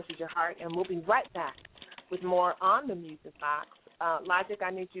hope it blesses your heart, and we'll be right back with more on the Music Box. Logic,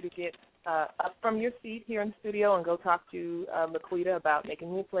 I need you to get up from your seat here in the studio and go talk to Laquita about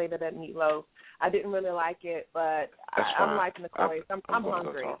making me play that meatloaf. I didn't really like it, but I'm like Nicois. I'm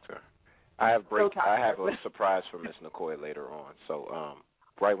hungry. I have a surprise for Miss Nicois later on. So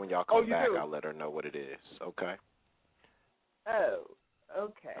right when y'all come back, I'll let her know what it is. Okay. Oh,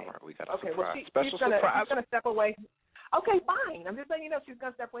 okay. All right, we got a surprise. Well, Special surprise. She's gonna step away. Okay, fine. I'm just letting you know she's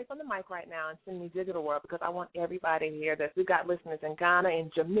going to step away from the mic right now and send me Digital World because I want everybody to hear this. We've got listeners in Ghana, in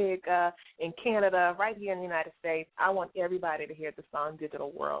Jamaica, in Canada, right here in the United States. I want everybody to hear the song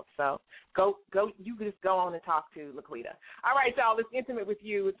Digital World. So go. You just go on and talk to Laquita. All right, y'all. It's Intimate with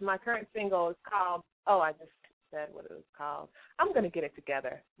You. It's my current single. It's called, I just said what it was called. I'm going to get it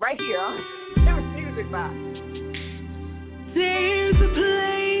together right here on the Music Box. There's a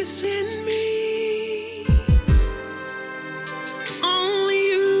place in me.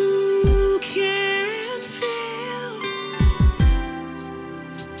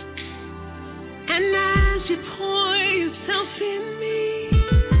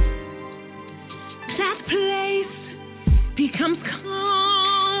 Becomes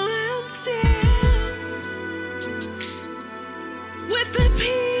calm and still with the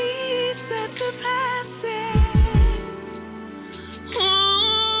peace that surpasses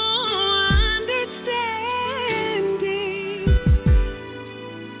understanding.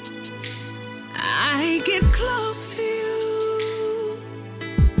 I get close to you.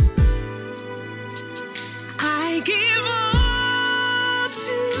 I give all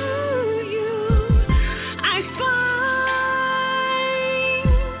to you. I find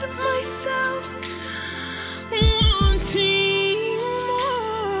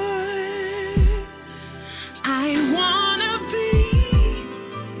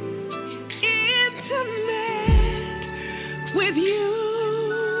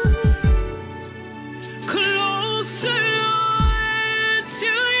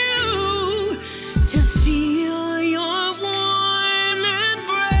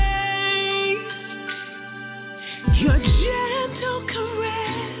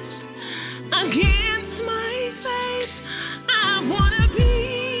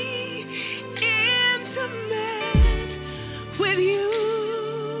with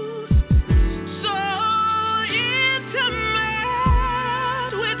you, so intimate.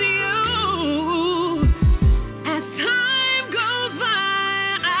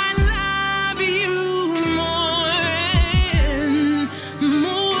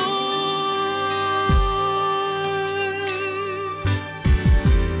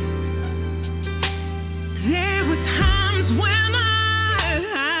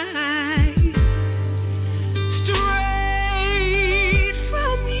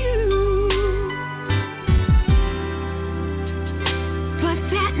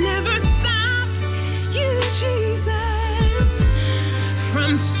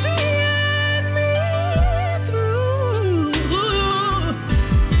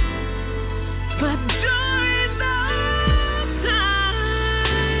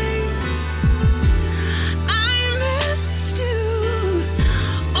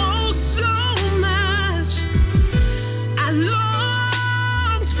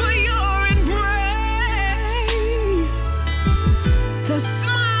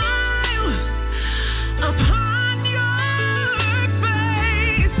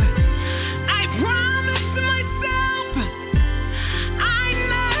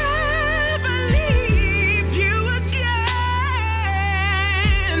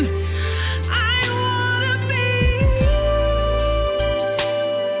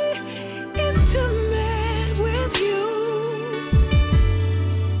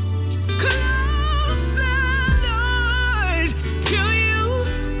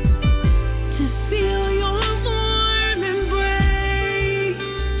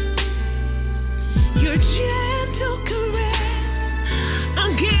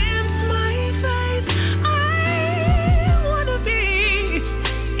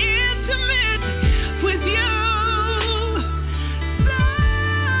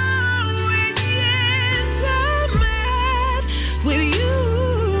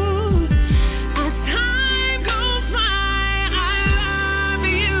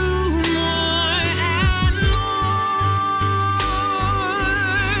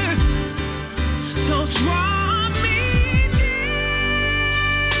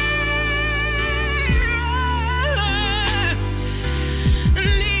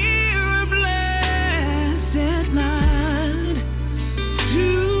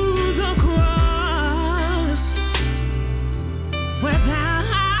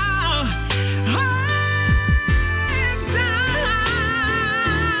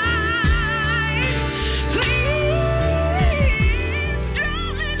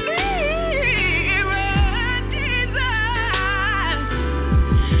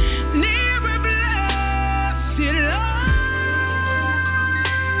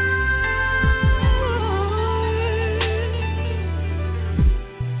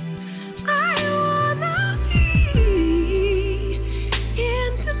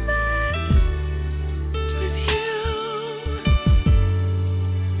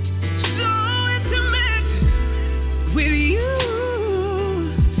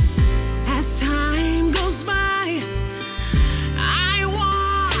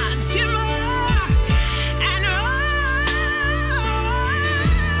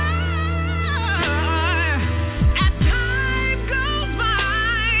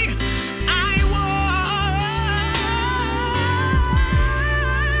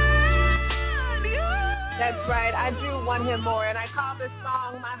 That's right. I do want him more, and I call this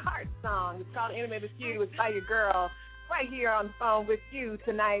song my heart song. It's called Intimate With You. It's by your girl right here on the phone with you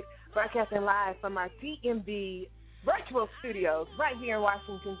tonight, broadcasting live from our DMV virtual studios right here in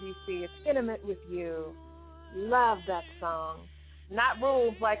Washington, D.C. It's Intimate With You. Love that song. Not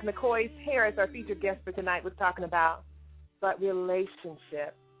rules like Nicois Harris, our featured guest for tonight, was talking about, but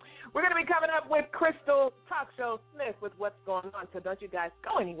relationship. We're going to be coming up with Crystal Talk Show Smith with what's going on, so don't you guys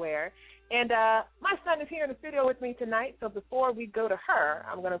go anywhere. And my son is here in the studio with me tonight, so before we go to her,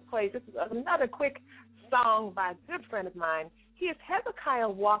 I'm going to play just another quick song by a good friend of mine. He is Hezekiah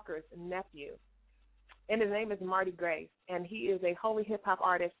Walker's nephew, and his name is Marty Grace, and he is a holy hip-hop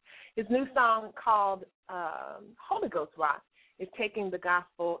artist. His new song called Holy Ghost Rock is taking the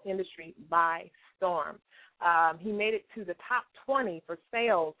gospel industry by storm. He made it to the top 20 for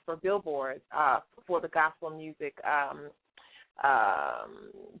sales for Billboard for the gospel music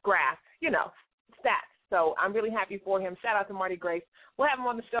graph, stats. So I'm really happy for him. Shout out to Marty Grace. We'll have him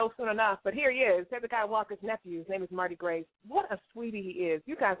on the show soon enough. But here he is, Hezekiah Walker's nephew. His name is Marty Grace. What a sweetie he is.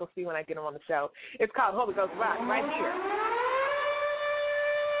 You guys will see when I get him on the show. It's called Holy Ghost Rock right here.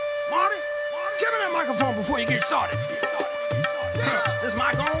 Marty, give me that microphone before you get started. This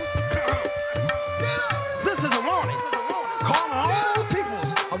mic on? This is a warning. Calling all the people.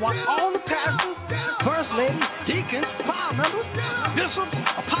 I want all the pastors, first ladies, deacons, choir members, bishops,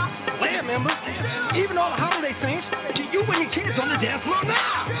 apostles, lay members, even all the holiday saints, to you and your kids on the dance floor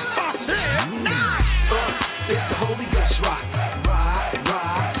now. I said now. It's the Holy Ghost rock. Rock,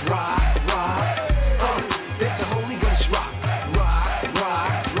 rock, rock, rock. It's the Holy Ghost rock. Rock,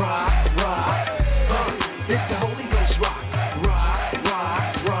 rock, rock, rock. It's the Holy Ghost rock. Rock, rock,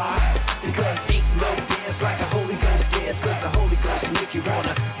 rock. Because ain't no dance like a Holy Ghost dance, because the Holy Ghost make you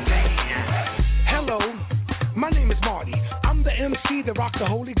wanna dance. Hello, my name is Marty. I'm the MC that rock the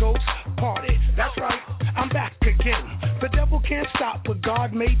Holy Ghost party. That's right, I'm back again. The devil can't stop what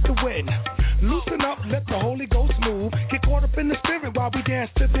God made to win. Loosen up, let the Holy Ghost move. Get caught up in the spirit while we dance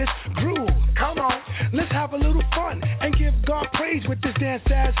to this groove. Come on, let's have a little fun and give God praise with this dance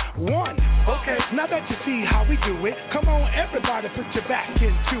as one. Okay, now that you see how we do it, come on, everybody, put your back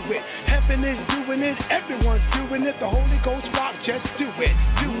into it. Heaven is doing it, everyone's doing it. The Holy Ghost rock, just do it,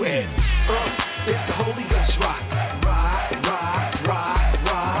 do it. It's the Holy Ghost rock. Rock, rock, rock,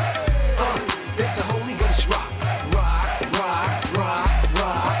 rock. It's the Holy Ghost rock. Rock, rock, rock,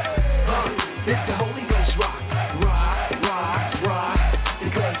 rock. It's the Holy Ghost rock. Rock, rock, rock.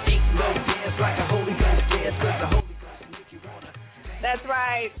 Because ain't no dance like a Holy Ghost dance, because the Holy Ghost make you wanna dance. That's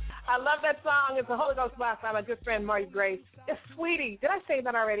right. I love that song. It's the Holy Ghost rock by my good friend Marty Grace. It's sweetie. Did I say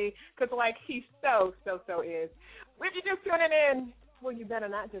that already? Because, he so is. If you're just tuning in, well, you better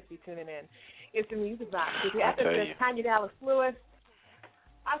not just be tuning in. It's the Music Box. If you after this, Tanya Dallas-Lewis.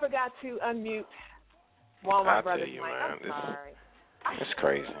 I forgot to unmute Walmart Brothers. I'm sorry. It's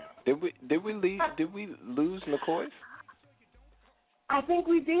crazy. Did we lose Nicois? I think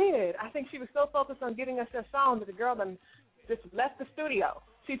we did. I think she was so focused on getting us that song that the girl then just left the studio.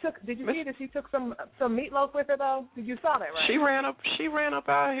 Did you see that she took some meatloaf with her though? You saw that, right? She ran up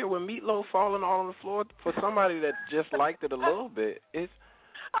out here with meatloaf falling all on the floor. For somebody that just liked it a little bit, she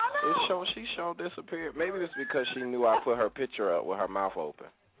disappeared. Maybe it's because she knew I put her picture up with her mouth open.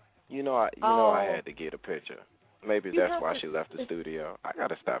 I had to get a picture. Maybe that's why she left the studio. I got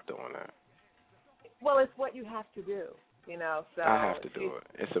to stop doing that. Well, it's what you have to do, So I have to do it.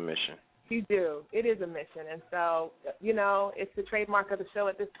 It's a mission. You do. It is a mission. And so, it's the trademark of the show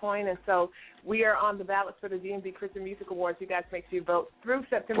at this point. And so we are on the ballots for the DMV Christian Music Awards. You guys make sure you vote through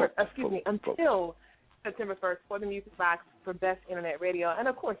until September 1st for the Music Box for Best Internet Radio. And,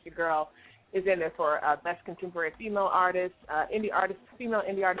 of course, your girl is in there for Best Contemporary Female Artist, Female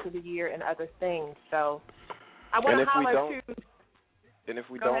Indie Artist of the Year, and other things. So I want to highlight, too. And if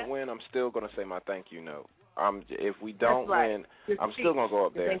we don't win, I'm still going to say my thank you note. If we don't win, I'm still going to go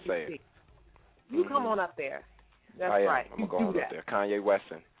up there and say it. You come on up there. That's right. I'm going to go up there. Kanye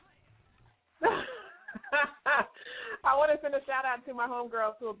Weston. I want to send a shout-out to my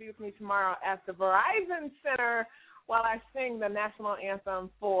homegirls who will be with me tomorrow at the Verizon Center while I sing the national anthem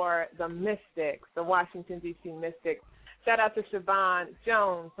for the Mystics, the Washington, D.C. Mystics. Shout-out to Siobhan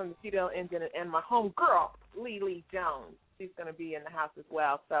Jones from the Cedar Engine and my homegirl, Lee Jones. She's going to be in the house as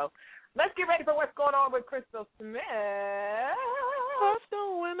well. So let's get ready for what's going on with Crystal Smith. What's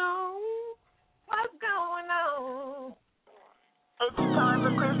going on? What's going on? It's time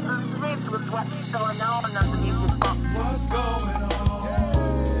for Crystal Smith with what's going on the Music Box. What's going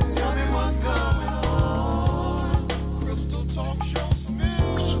on? Tell me what's going on. Crystal Talk Show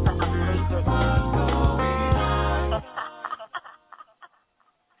Smith. Keep it updated. What's going on?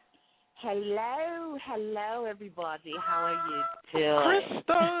 Hello, everybody. How are you doing?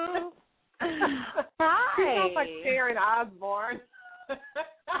 Crystal. Hi. You sound like Sharon Osbourne.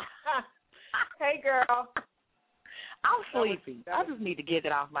 Hey, girl. I'm sleepy. I just need to get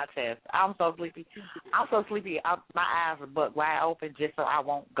it off my chest. I'm so sleepy. My eyes are butt wide open just so I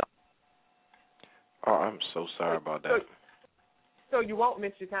won't go. Oh, I'm so sorry about that. So you won't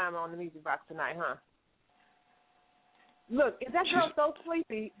miss your time on the Music Box tonight, huh? Look, is that girl so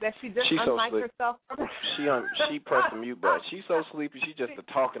sleepy that she just unmiked herself? She pressed the mute button. She's so sleepy, she just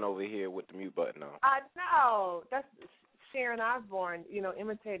talking over here with the mute button on. I know. That's Sharon Osbourne.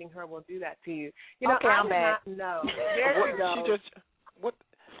 Imitating her will do that to you. Okay, I I'm back. did not know. There you go. She just what?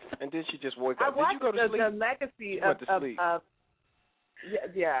 And then she just woke up. I watched Did you go to sleep? The legacy you went to sleep.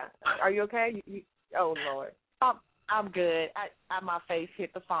 Yeah. Are you okay? Oh Lord. I'm good. My face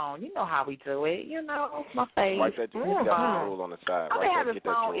hit the phone. You know how we do it. My face. Wipe that. You got the drool on the side. I've been having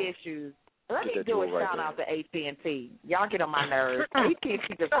phone issues. Let me do a shout out to AT&T. Y'all get on my nerves.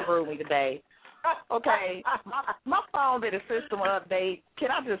 AT&T just screwed me today. Okay, my phone did a system update.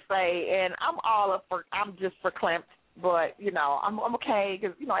 Can I just say, and I'm just verklempt, but I'm okay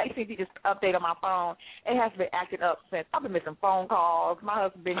because AT&T just updated my phone. It has been acting up since. I've been missing phone calls. My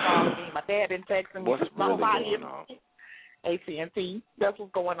husband been calling me. My dad been texting me. What's really going on? AT&T. That's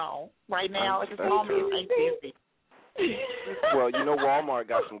what's going on right now. It's just AT&T. Well, Walmart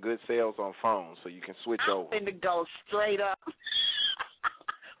got some good sales on phones, so you can switch over. I'm finna go straight up.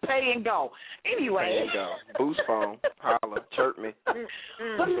 Pay and go. Anyway. Pay and go. Boost phone. Holla. Chirp me.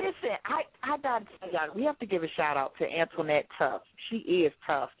 But listen, I got to tell y'all, we have to give a shout-out to Antoinette Tuff. She is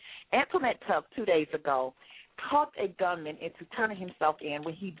tough. Antoinette Tuff, 2 days ago, talked a gunman into turning himself in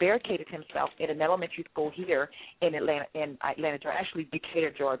when he barricaded himself in an elementary school here in Atlanta, actually Decatur,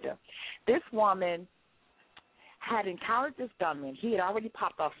 Georgia. This woman had encountered this gunman. He had already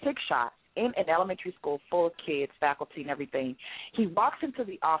popped off 6 shots in an elementary school full of kids, faculty, and everything. He walks into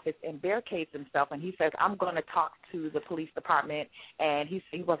the office and barricades himself, and he says, I'm going to talk to the police department, and he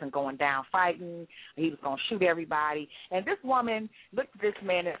wasn't going down fighting. He was going to shoot everybody. And this woman looked at this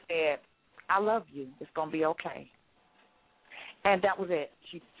man and said, I love you. It's going to be okay. And that was it.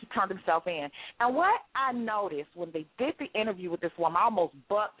 She turned himself in. And what I noticed when they did the interview with this woman, I almost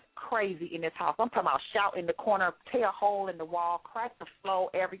bucked crazy in this house. I'm talking about shout in the corner, tear a hole in the wall, crack the floor,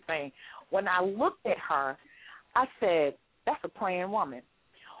 everything. When I looked at her, I said, that's a praying woman.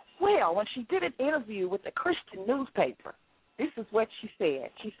 Well, when she did an interview with a Christian newspaper, this is what she said.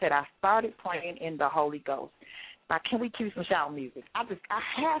 She said, I started praying in the Holy Ghost. Now, can we cue some shout music? I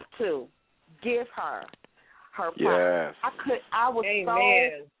have to give her yes. I was Amen.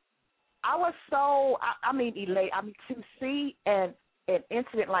 elated. To see an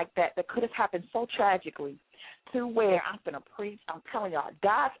incident like that could have happened so tragically to where I'm going to preach. I'm telling y'all,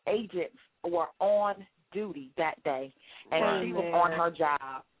 God's agents were on duty that day, and she was on her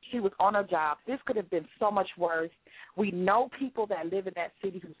job. She was on her job. This could have been so much worse. We know people that live in that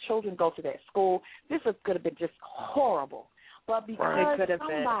city whose children go to that school. This could have been just horrible. But because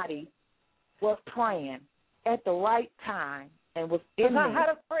somebody was praying at the right time and was in there. I had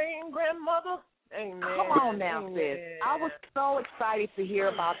a praying grandmother. Amen. Come on now, sis. I was so excited to hear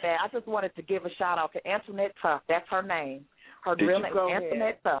about that. I just wanted to give a shout-out to Antoinette Tuff. That's her name. Her real name is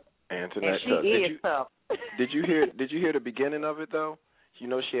Antoinette Tuff. Antoinette Tuff. And she is tough. Did you hear the beginning of it, though? She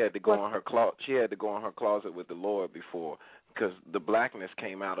had to go in her closet. She had to go in her closet with the Lord before, because the blackness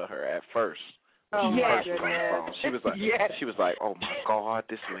came out of her at first. She was like, oh my God,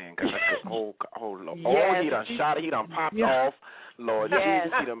 this man got Lord. He done shot it. He done popped off. Lord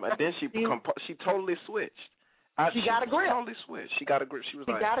Jesus, and then she totally switched. She got a grip. She totally switched. She got a grip. She was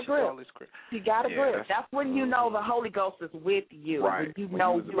got a grip. She got a grip. That's when you know the Holy Ghost is with you. Right. When you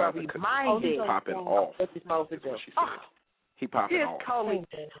know you are reminded popping off. What you're supposed to do. He popping off. Totally.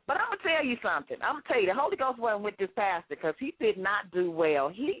 But I'm going to tell you something. I'm going to tell you, the Holy Ghost wasn't with this pastor because he did not do well.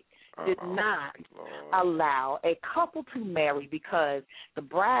 He did not allow a couple to marry because the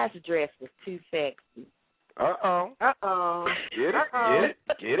bride's dress was too sexy. Get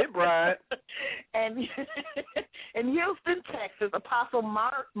it, bride. And in Houston, Texas, Apostle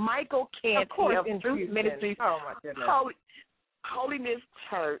Michael Kent of Truth Ministries, Holiness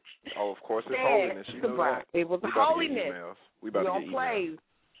Church. Oh, of course it's holiness. You know that. It was holiness. We about to get emails.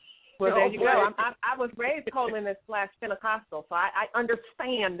 Well, there you go. I was raised holiness/Pentecostal, so I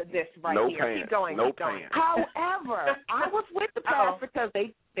understand this here. Pants. Keep going. However, I was with the pastor because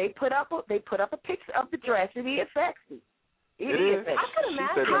they put up a picture of the dress. It is sexy. It is sexy. I could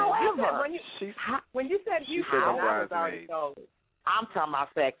imagine. However, when you said Houston, I was already told. I'm talking about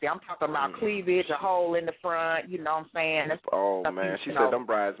sexy. I'm talking about cleavage, a hole in the front. You know what I'm saying? That's man, she said them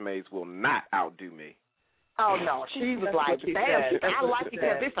bridesmaids will not outdo me. Oh, no. She was like, damn, I like it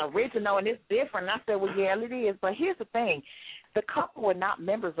because it's original and it's different. And I said, well, yeah, it is. But here's the thing. The couple were not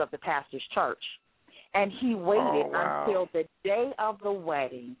members of the pastor's church. And he waited until the day of the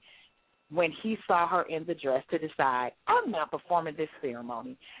wedding when he saw her in the dress to decide, I'm not performing this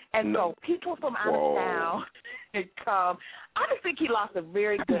ceremony. And so people from out of town come. I just think he lost a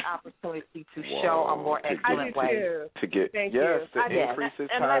very good opportunity to show a more excellent way. To get, Thank you. To increase his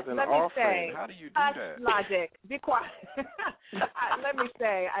tithes and offering. How do you do that? Logic. Be quiet. Let me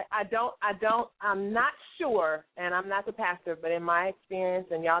say, I'm not sure, and I'm not the pastor, but in my experience,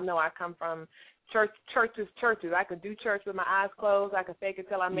 and y'all know I come from churches. I could do church with my eyes closed. I could fake it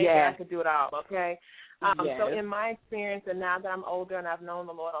till I make it. I could do it all, okay? So in my experience, and now that I'm older and I've known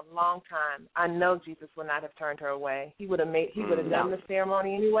the Lord a long time, I know Jesus would not have turned her away. He would have done the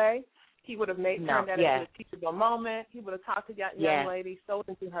ceremony anyway. He would have turned that into a teachable moment. He would have talked to that young lady, sold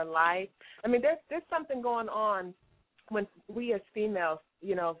into her life. I mean, there's something going on when we as females,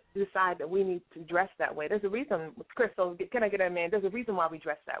 decide that we need to dress that way. There's a reason, Crystal, can I get a man? There's a reason why we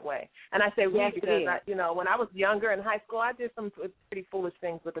dress that way. And I say we because, when I was younger in high school, I did some pretty foolish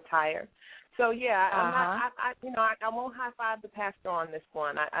things with attire. So, I won't high-five the pastor on this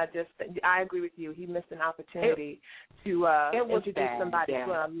one. I agree with you. He missed an opportunity to introduce somebody to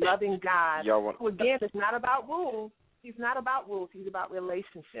a loving God who, again, is not about rules. He's not about rules. He's about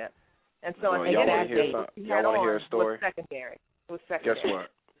relationship. And so, y'all want to hear a story? Was secondary. Guess what?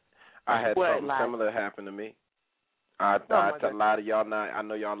 I had something similar happen to me. I tell a lot of y'all now. I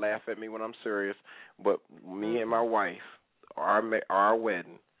know y'all laugh at me when I'm serious, but me and my wife, our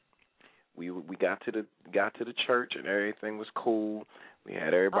wedding, we got to the church and everything was cool. We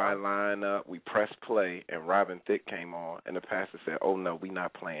had everybody line up. We pressed play, and Robin Thicke came on, and the pastor said, "Oh no, we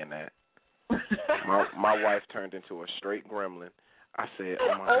not playing that." my wife turned into a straight gremlin. I said,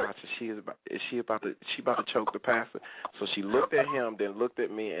 "Oh my gosh, is she about to choke the pastor?" So she looked at him, then looked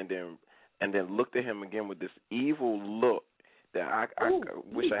at me, and then looked at him again with this evil look that I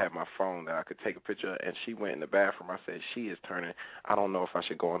wish I had my phone that I could take a picture of. And she went in the bathroom. I said, "She is turning. I don't know if I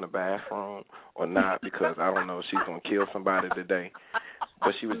should go in the bathroom or not because I don't know if she's gonna kill somebody today."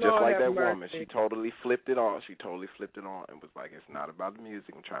 But she was just like that woman. She totally flipped it on. And was like, "It's not about the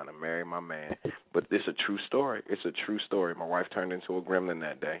music. I'm trying to marry my man." But it's a true story. It's a true story. My wife turned into a gremlin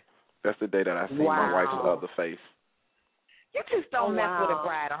that day. That's the day that I seen my wife's other face. You just don't mess with a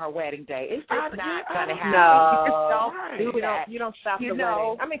bride on her wedding day. It's just not going to happen. No. You just don't do that. You don't stop the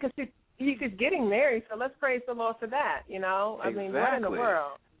wedding. I mean, because she's getting married, so let's praise the Lord for that, I mean, what in the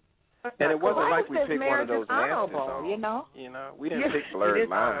world? And it wasn't like we picked one of those nasty songs. We didn't pick blurred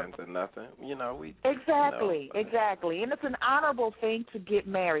lines or nothing. Exactly. And it's an honorable thing to get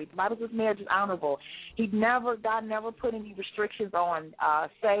married. The Bible says marriage is honorable. God never put any restrictions on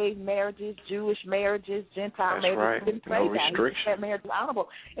saved marriages, Jewish marriages, Gentile marriages. Right. He didn't say no that. He said marriage is honorable.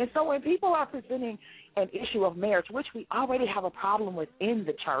 And so when people are presenting an issue of marriage, which we already have a problem with in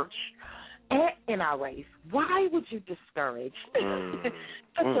the church, in our race, why would you discourage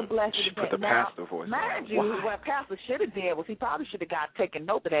such a blessing? Put the pastor voice. Mind you, what pastor should have did was he probably should have taken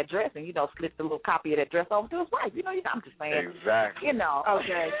note of that dress and slipped a little copy of that dress over to his wife. I'm just saying. Exactly.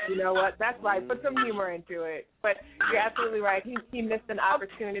 Okay, you know what? That's right. Put some humor into it. But you're absolutely right. He missed an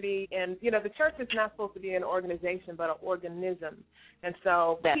opportunity, and the church is not supposed to be an organization, but an organism. And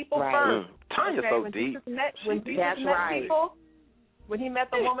so people first. Tanya's so deep. When Jesus met people. When he met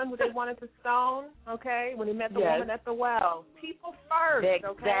the woman who they wanted to stone, when he met the woman at the well, people first,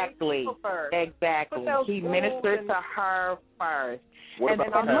 People first. Exactly. He ministered to her first. What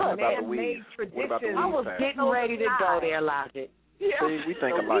about the weave? I was getting ready to go there, Logic. Yeah. See, we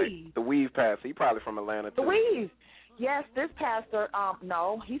think alike. The weave pastor, he probably from Atlanta, too. The weave. Yes, this pastor,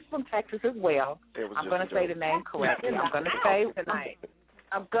 no, he's from Texas as well. I'm going to say the name correctly. I'm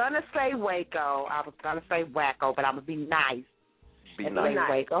going to say Waco. I was going to say Wacko, but I'm going to be nice.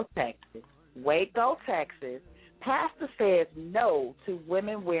 Waco, Texas. Waco, Texas. Pastor says no to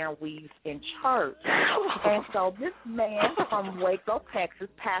women wearing weaves in church. And so this man from Waco, Texas,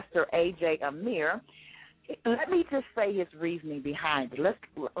 Pastor A.J. Amir, let me just say his reasoning behind it.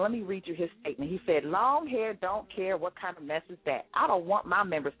 Let me read you his statement. He said, long hair, don't care what kind of mess is that. I don't want my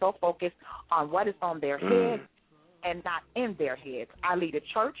members so focused on what is on their heads and not in their heads. I lead a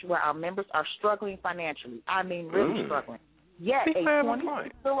church where our members are struggling financially. I mean, really struggling. Yet a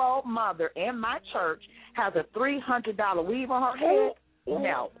 26-year-old mother in my church has a $300 weave on her head.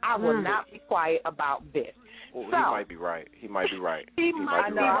 No, I will not be quiet about this. Well, So, he might be right. He might be right. He might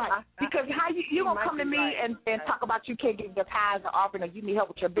be right. I Because how you gonna come to me and talk about you can't give your tithes or offering or you need help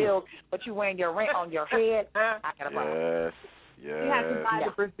with your bills, but you wearing your rent on your head? I got a problem. Yes. You have to buy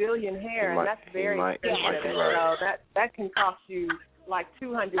the Brazilian hair, and that's very expensive. Right. So that can cost you like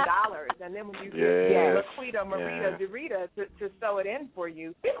 $200, and then when you get Laquita, Marita, Dorita to sew it in for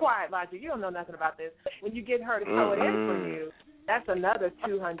you, be quiet, Elijah. You don't know nothing about this. When you get her to sew it in for you, that's another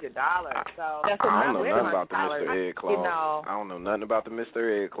 $200. So that's I don't know nothing about the $100. Mr. Ed clause. I don't know nothing about the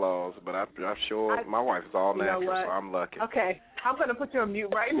Mr. Ed clause, but I'm sure my wife is all natural, so I'm lucky. Okay, I'm going to put you on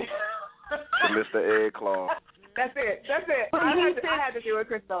mute right now. The Mr. Ed clause. That's it. I had to do it,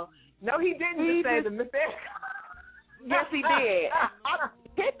 Crystal. No, he didn't just say the Mr. Ed. Yes, he did.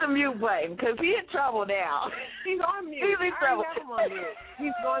 Hit the mute button because he's in trouble now. He's on mute. He's in trouble.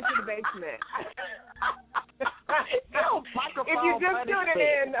 He's going to the basement. If you just tuning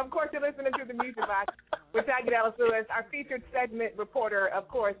in, of course, you're listening to the Music Box with Tanya Dallas-Lewis. Our featured segment reporter, of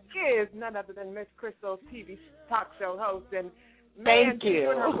course, is none other than Miss Crystal's TV talk show host. And thank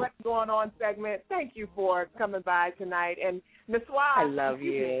you. Her What's Going On segment. Thank you for coming by tonight. And Nicois, I love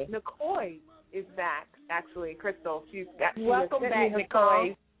you. Nicois is back. Actually, Crystal, welcome back,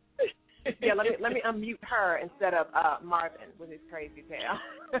 Nicois. Yeah, let me unmute her instead of Marvin with his crazy tail.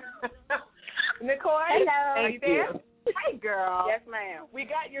 Nicois, hello. Are you there? Hey, girl. Yes, ma'am. We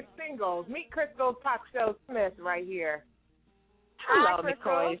got your singles. Meet Crystal Talk Show Smith right here. Hello,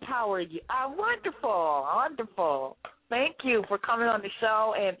 Nicois. How are you? I'm wonderful. Thank you for coming on the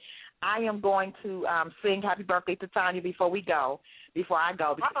show, and I am going to sing Happy Birthday to Tanya before I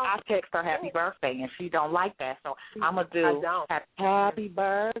go, because I text her Happy Birthday, and she don't like that, so I'm going to do Happy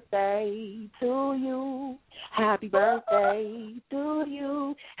Birthday to you, Happy Birthday to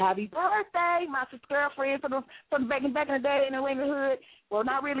you, Happy Birthday, my sister girlfriend from back in the day in the neighborhood. Well,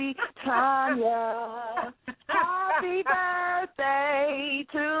 not really, Tanya. Happy birthday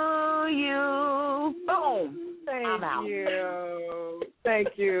to you. Boom. Thank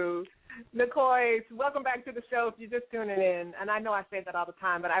you. Nicois, welcome back to the show if you're just tuning in. And I know I say that all the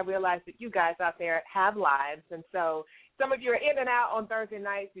time, but I realize that you guys out there have lives. And so some of you are in and out on Thursday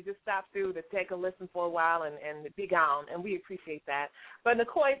nights. You just stop through to take a listen for a while and be gone, and we appreciate that. But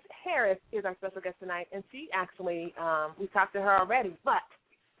Nicois Harris is our special guest tonight, and she actually, we talked to her already, but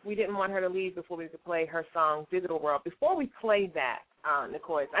we didn't want her to leave before we could play her song, Digital World. Before we play that,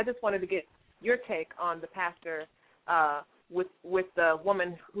 Nicois, I just wanted to get your take on the pastor with the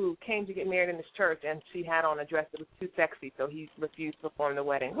woman who came to get married in this church, and she had on a dress that was too sexy, so he refused to perform the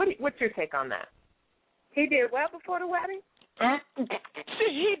wedding. What's your take on that? He did well before the wedding?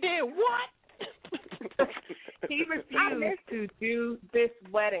 He did what? He refused to do this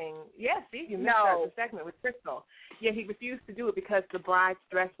wedding. Yes, you missed the segment with Crystal. Yeah, he refused to do it because the bride's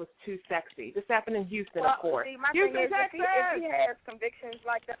dress was too sexy. This happened in Houston, of course. See, my thing is, if he has convictions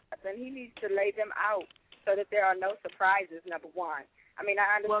like that, then he needs to lay them out so that there are no surprises, number one. I mean,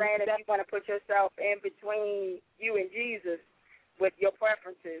 I understand if you want to put yourself in between you and Jesus with your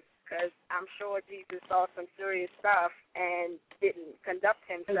preferences, because I'm sure Jesus saw some serious stuff and didn't conduct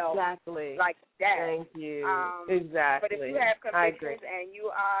himself like that. Thank you. Exactly. But if you have convictions and you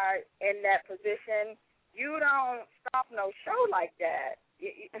are in that position, you don't stop no show like that.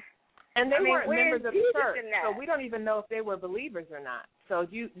 And they weren't members of the church, so we don't even know if they were believers or not. So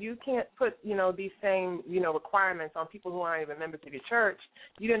you can't put, these same, requirements on people who aren't even members of your church.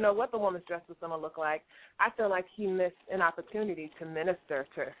 You didn't know what the woman's dress was going to look like. I feel like he missed an opportunity to minister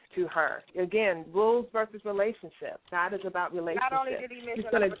to her. Again, rules versus relationships. God is about relationships. Not only did he miss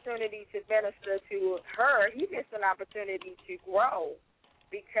an opportunity to minister to her, he missed an opportunity to grow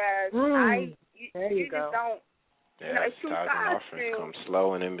because you just don't. It's two sides to come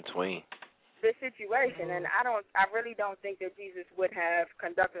slow and in between the situation, and I really don't think that Jesus would have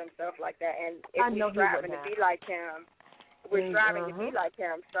conducted himself like that. And if we're striving to be like him, we're striving to be like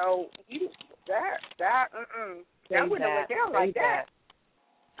him. So that wouldn't have went down like that.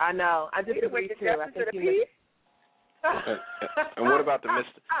 I know. I just agree too. I think And what about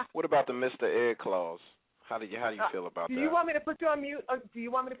the Mr. Ed clause? How do you feel about that? Do you want me to put you on mute? Or do you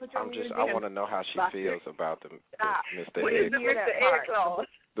want me to put you on mute? I want to know how she feels about the Mr. Ed clause.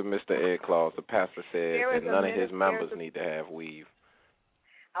 The Mr. Ed clause. The pastor said that none of his members need to have weave.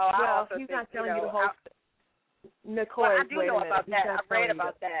 Well, he's not telling you the whole. Nicois, I do know about that. I read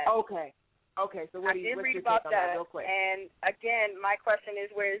about that. Okay. So what's your take on that real quick? And again, my question is,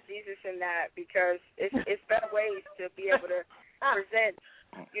 where is Jesus in that? Because it's better ways to be able to present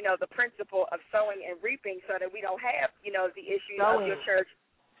the principle of sowing and reaping so that we don't have, the issues of your church,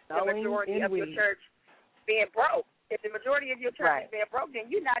 the majority of your church being broke If the majority of your church is being broke, then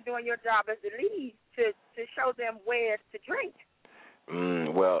you're not doing your job as the lead to show them where to drink.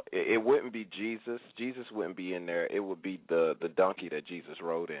 Well, it wouldn't be Jesus. Jesus wouldn't be in there. It would be the donkey that Jesus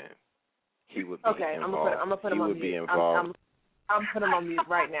rode in. He would be involved. I'm gonna put him he on would mute. be involved. I'm putting him on mute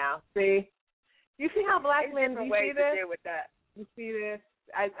right now. See? You see how black men, do you see this? To deal with that. You see this?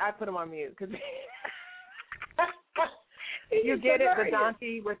 I put him on mute because you get it. The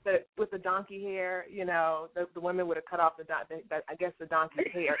donkey with the donkey hair. You know, the women would have cut off I guess the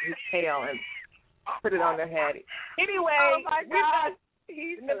donkey's hair, his tail, and put it on their head. Anyway, oh my God.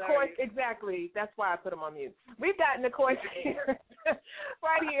 He's Nicois, exactly. That's why I put him on mute. We've got Nicois here,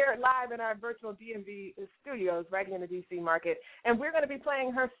 right here live in our virtual DMV studios right here in the D.C. market, and we're going to be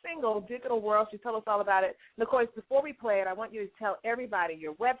playing her single, Digital World. She told us all about it. Nicois, before we play it, I want you to tell everybody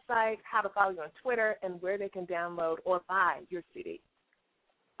your website, how to follow you on Twitter, and where they can download or buy your CD.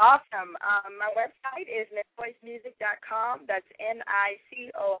 Awesome. My website is nicoismusic.com. That's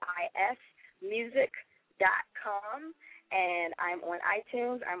NICOIS music.com. And I'm on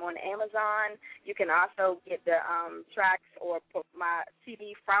iTunes. I'm on Amazon. You can also get the tracks or put my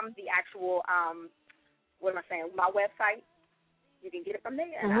CD from the actual, my website. You can get it from there,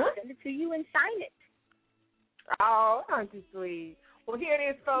 and I'll send it to you and sign it. Oh, aren't you sweet? Well, here it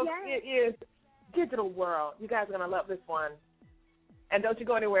is, folks. Yes. It is Digital World. You guys are going to love this one. And don't you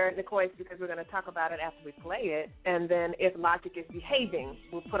go anywhere, Nicois, because we're going to talk about it after we play it. And then if Logic is behaving,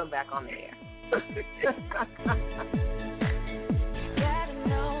 we'll put them back on the air.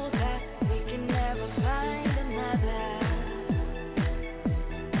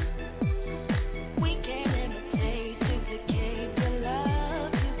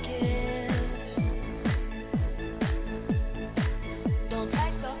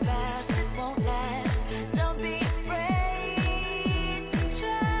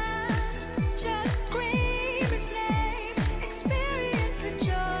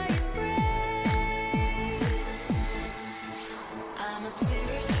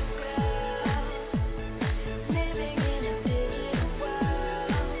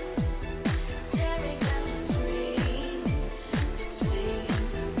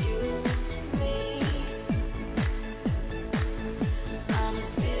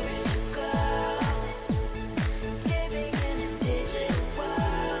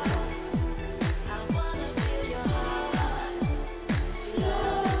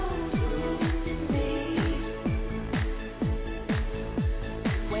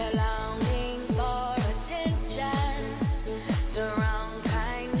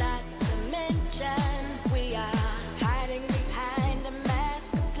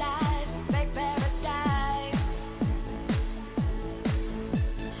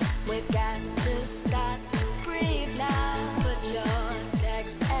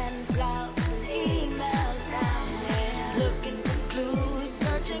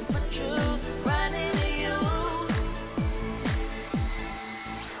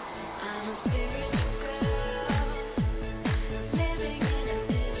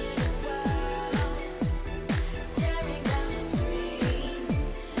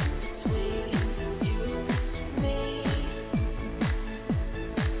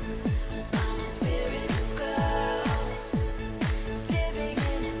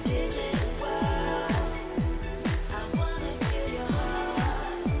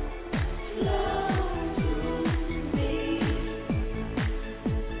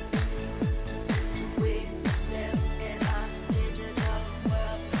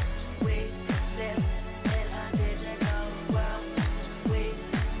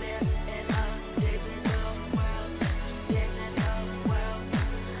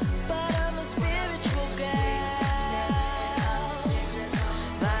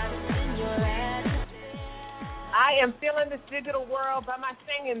 am feeling this digital world by my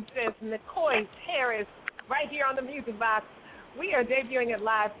singing sis, Nicois Harris, right here on the Music Box. We are debuting it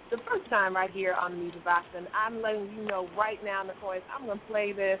live the first time right here on the Music Box, and I'm letting you know right now, Nicois, I'm going to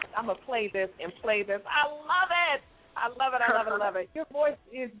play this. I'm going to play this and play this. I love it. I love it. I love it. I love it. Your voice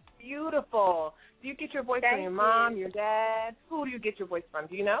is beautiful. Do you get your voice from your mom, your dad? Who do you get your voice from?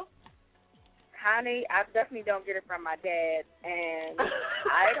 Do you know? Honey, I definitely don't get it from my dad, and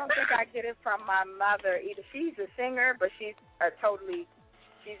I don't think I get it from my mother either. She's a singer, but she's in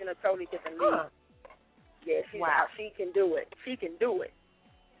a totally different league. Yeah, she can do it. She can do it.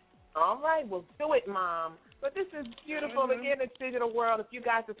 All right, well, do it, Mom. But this is beautiful. Mm-hmm. Again, it's digital world. If you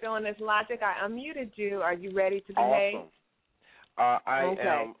guys are feeling this logic, I unmuted you. Are you ready to behave?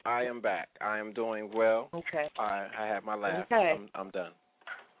 Awesome. I am back. I am doing well. Okay. I have my laugh. Okay. I'm done.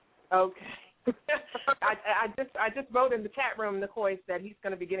 Okay. I just wrote in the chat room, Nicois, that he's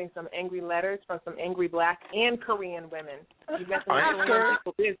going to be getting some angry letters from some angry Black and Korean women. You met them in Korean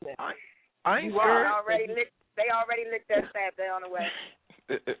people business. I ain't scared. They already licked their stab. They're on the way.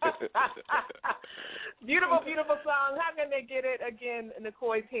 Beautiful, beautiful song. How can they get it? Again,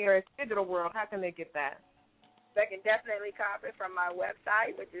 Nicois Harris, Digital World. How can they get that? They can definitely copy it from my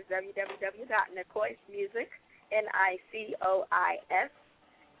website, which is www.nicoismusic, NICOIS,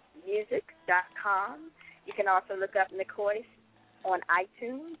 music.com. You can also look up Nicois on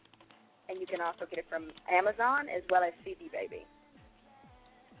iTunes, and you can also get it from Amazon as well as CD Baby.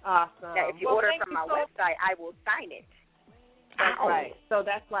 Awesome. Now, if you order from my website, I will sign it. That's right. So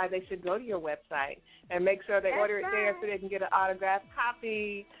that's why they should go to your website and make sure they order it there so they can get an autographed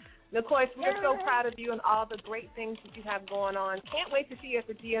copy. Nicois, we're so proud of you and all the great things that you have going on. Can't wait to see you at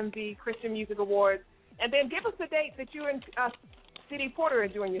the DMV Christian Music Awards. And then give us the date that you and C.D. Porter are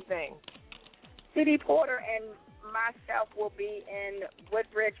doing your thing. C.D. Porter and myself will be in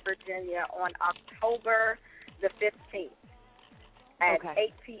Woodbridge, Virginia on October the 15th at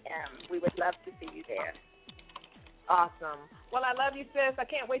 8 p.m. We would love to see you there. Awesome. Well, I love you, sis. I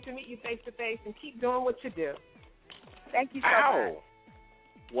can't wait to meet you face-to-face and keep doing what you do. Thank you so much.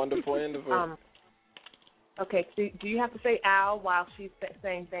 Wonderful interview. Okay, so do you have to say ow while she's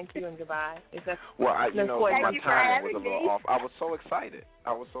saying thank you and goodbye? Is that well, my timing was a little off. I was so excited.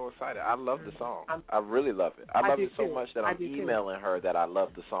 I love the song. I really love it. I love it so much that I'm emailing her that I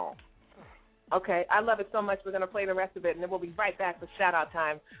love the song. Okay, I love it so much. We're going to play the rest of it, and then we'll be right back with shout-out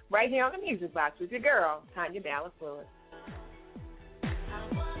time right here on the Music Box with your girl, Tanya Dallas-Lewis.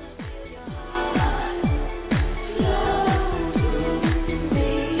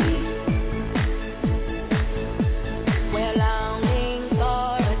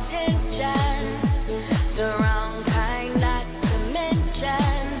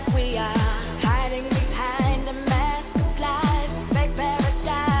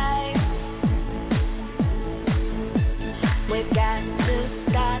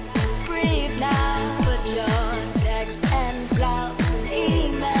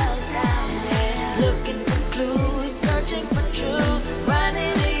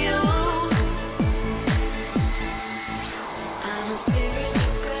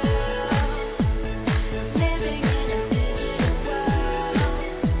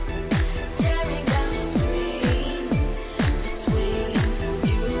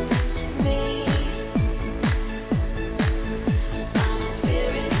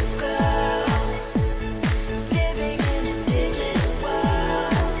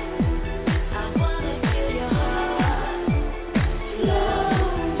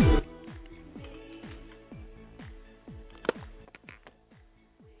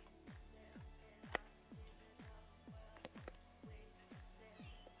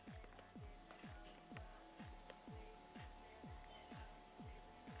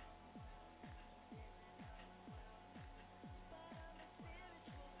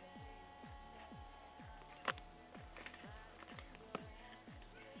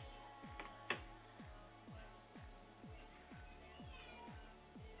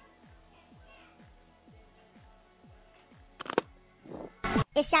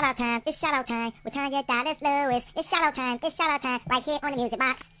 It's shout-out time, with Tanya Dallas-Lewis. It's shout-out time, right here on the Music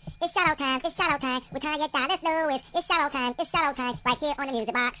Box. It's shout-out time, with Tanya Dallas-Lewis. It's shout-out time, right here on the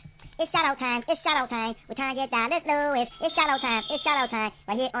Music Box. It's shout-out time, with Tanya Dallas-Lewis. It's shout-out time,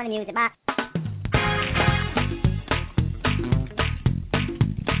 right here on the Music Box.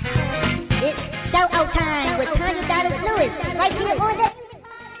 It's shout-out time with Tanya Dallas-Lewis, right here on the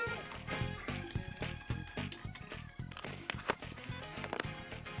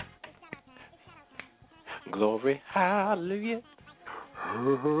Glory, hallelujah.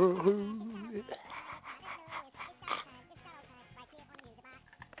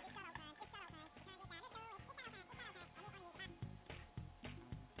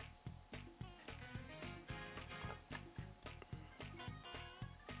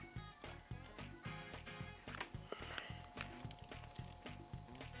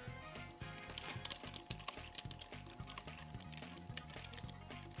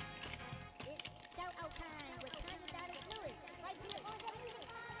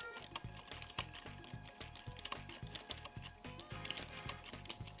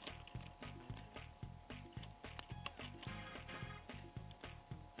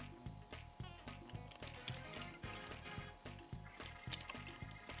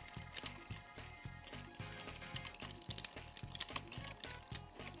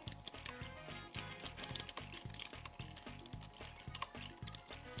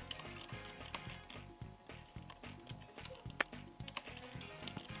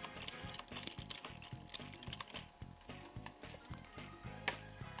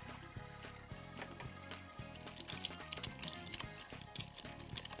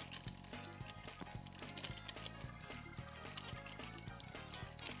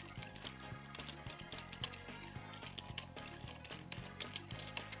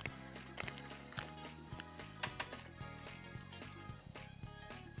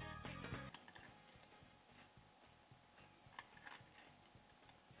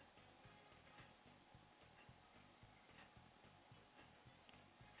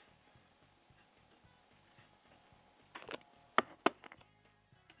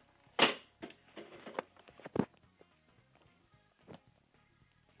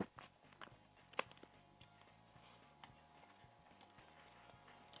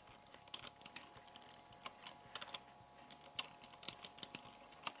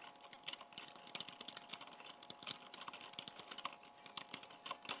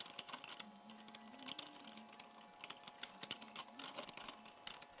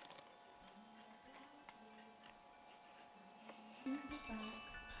 Music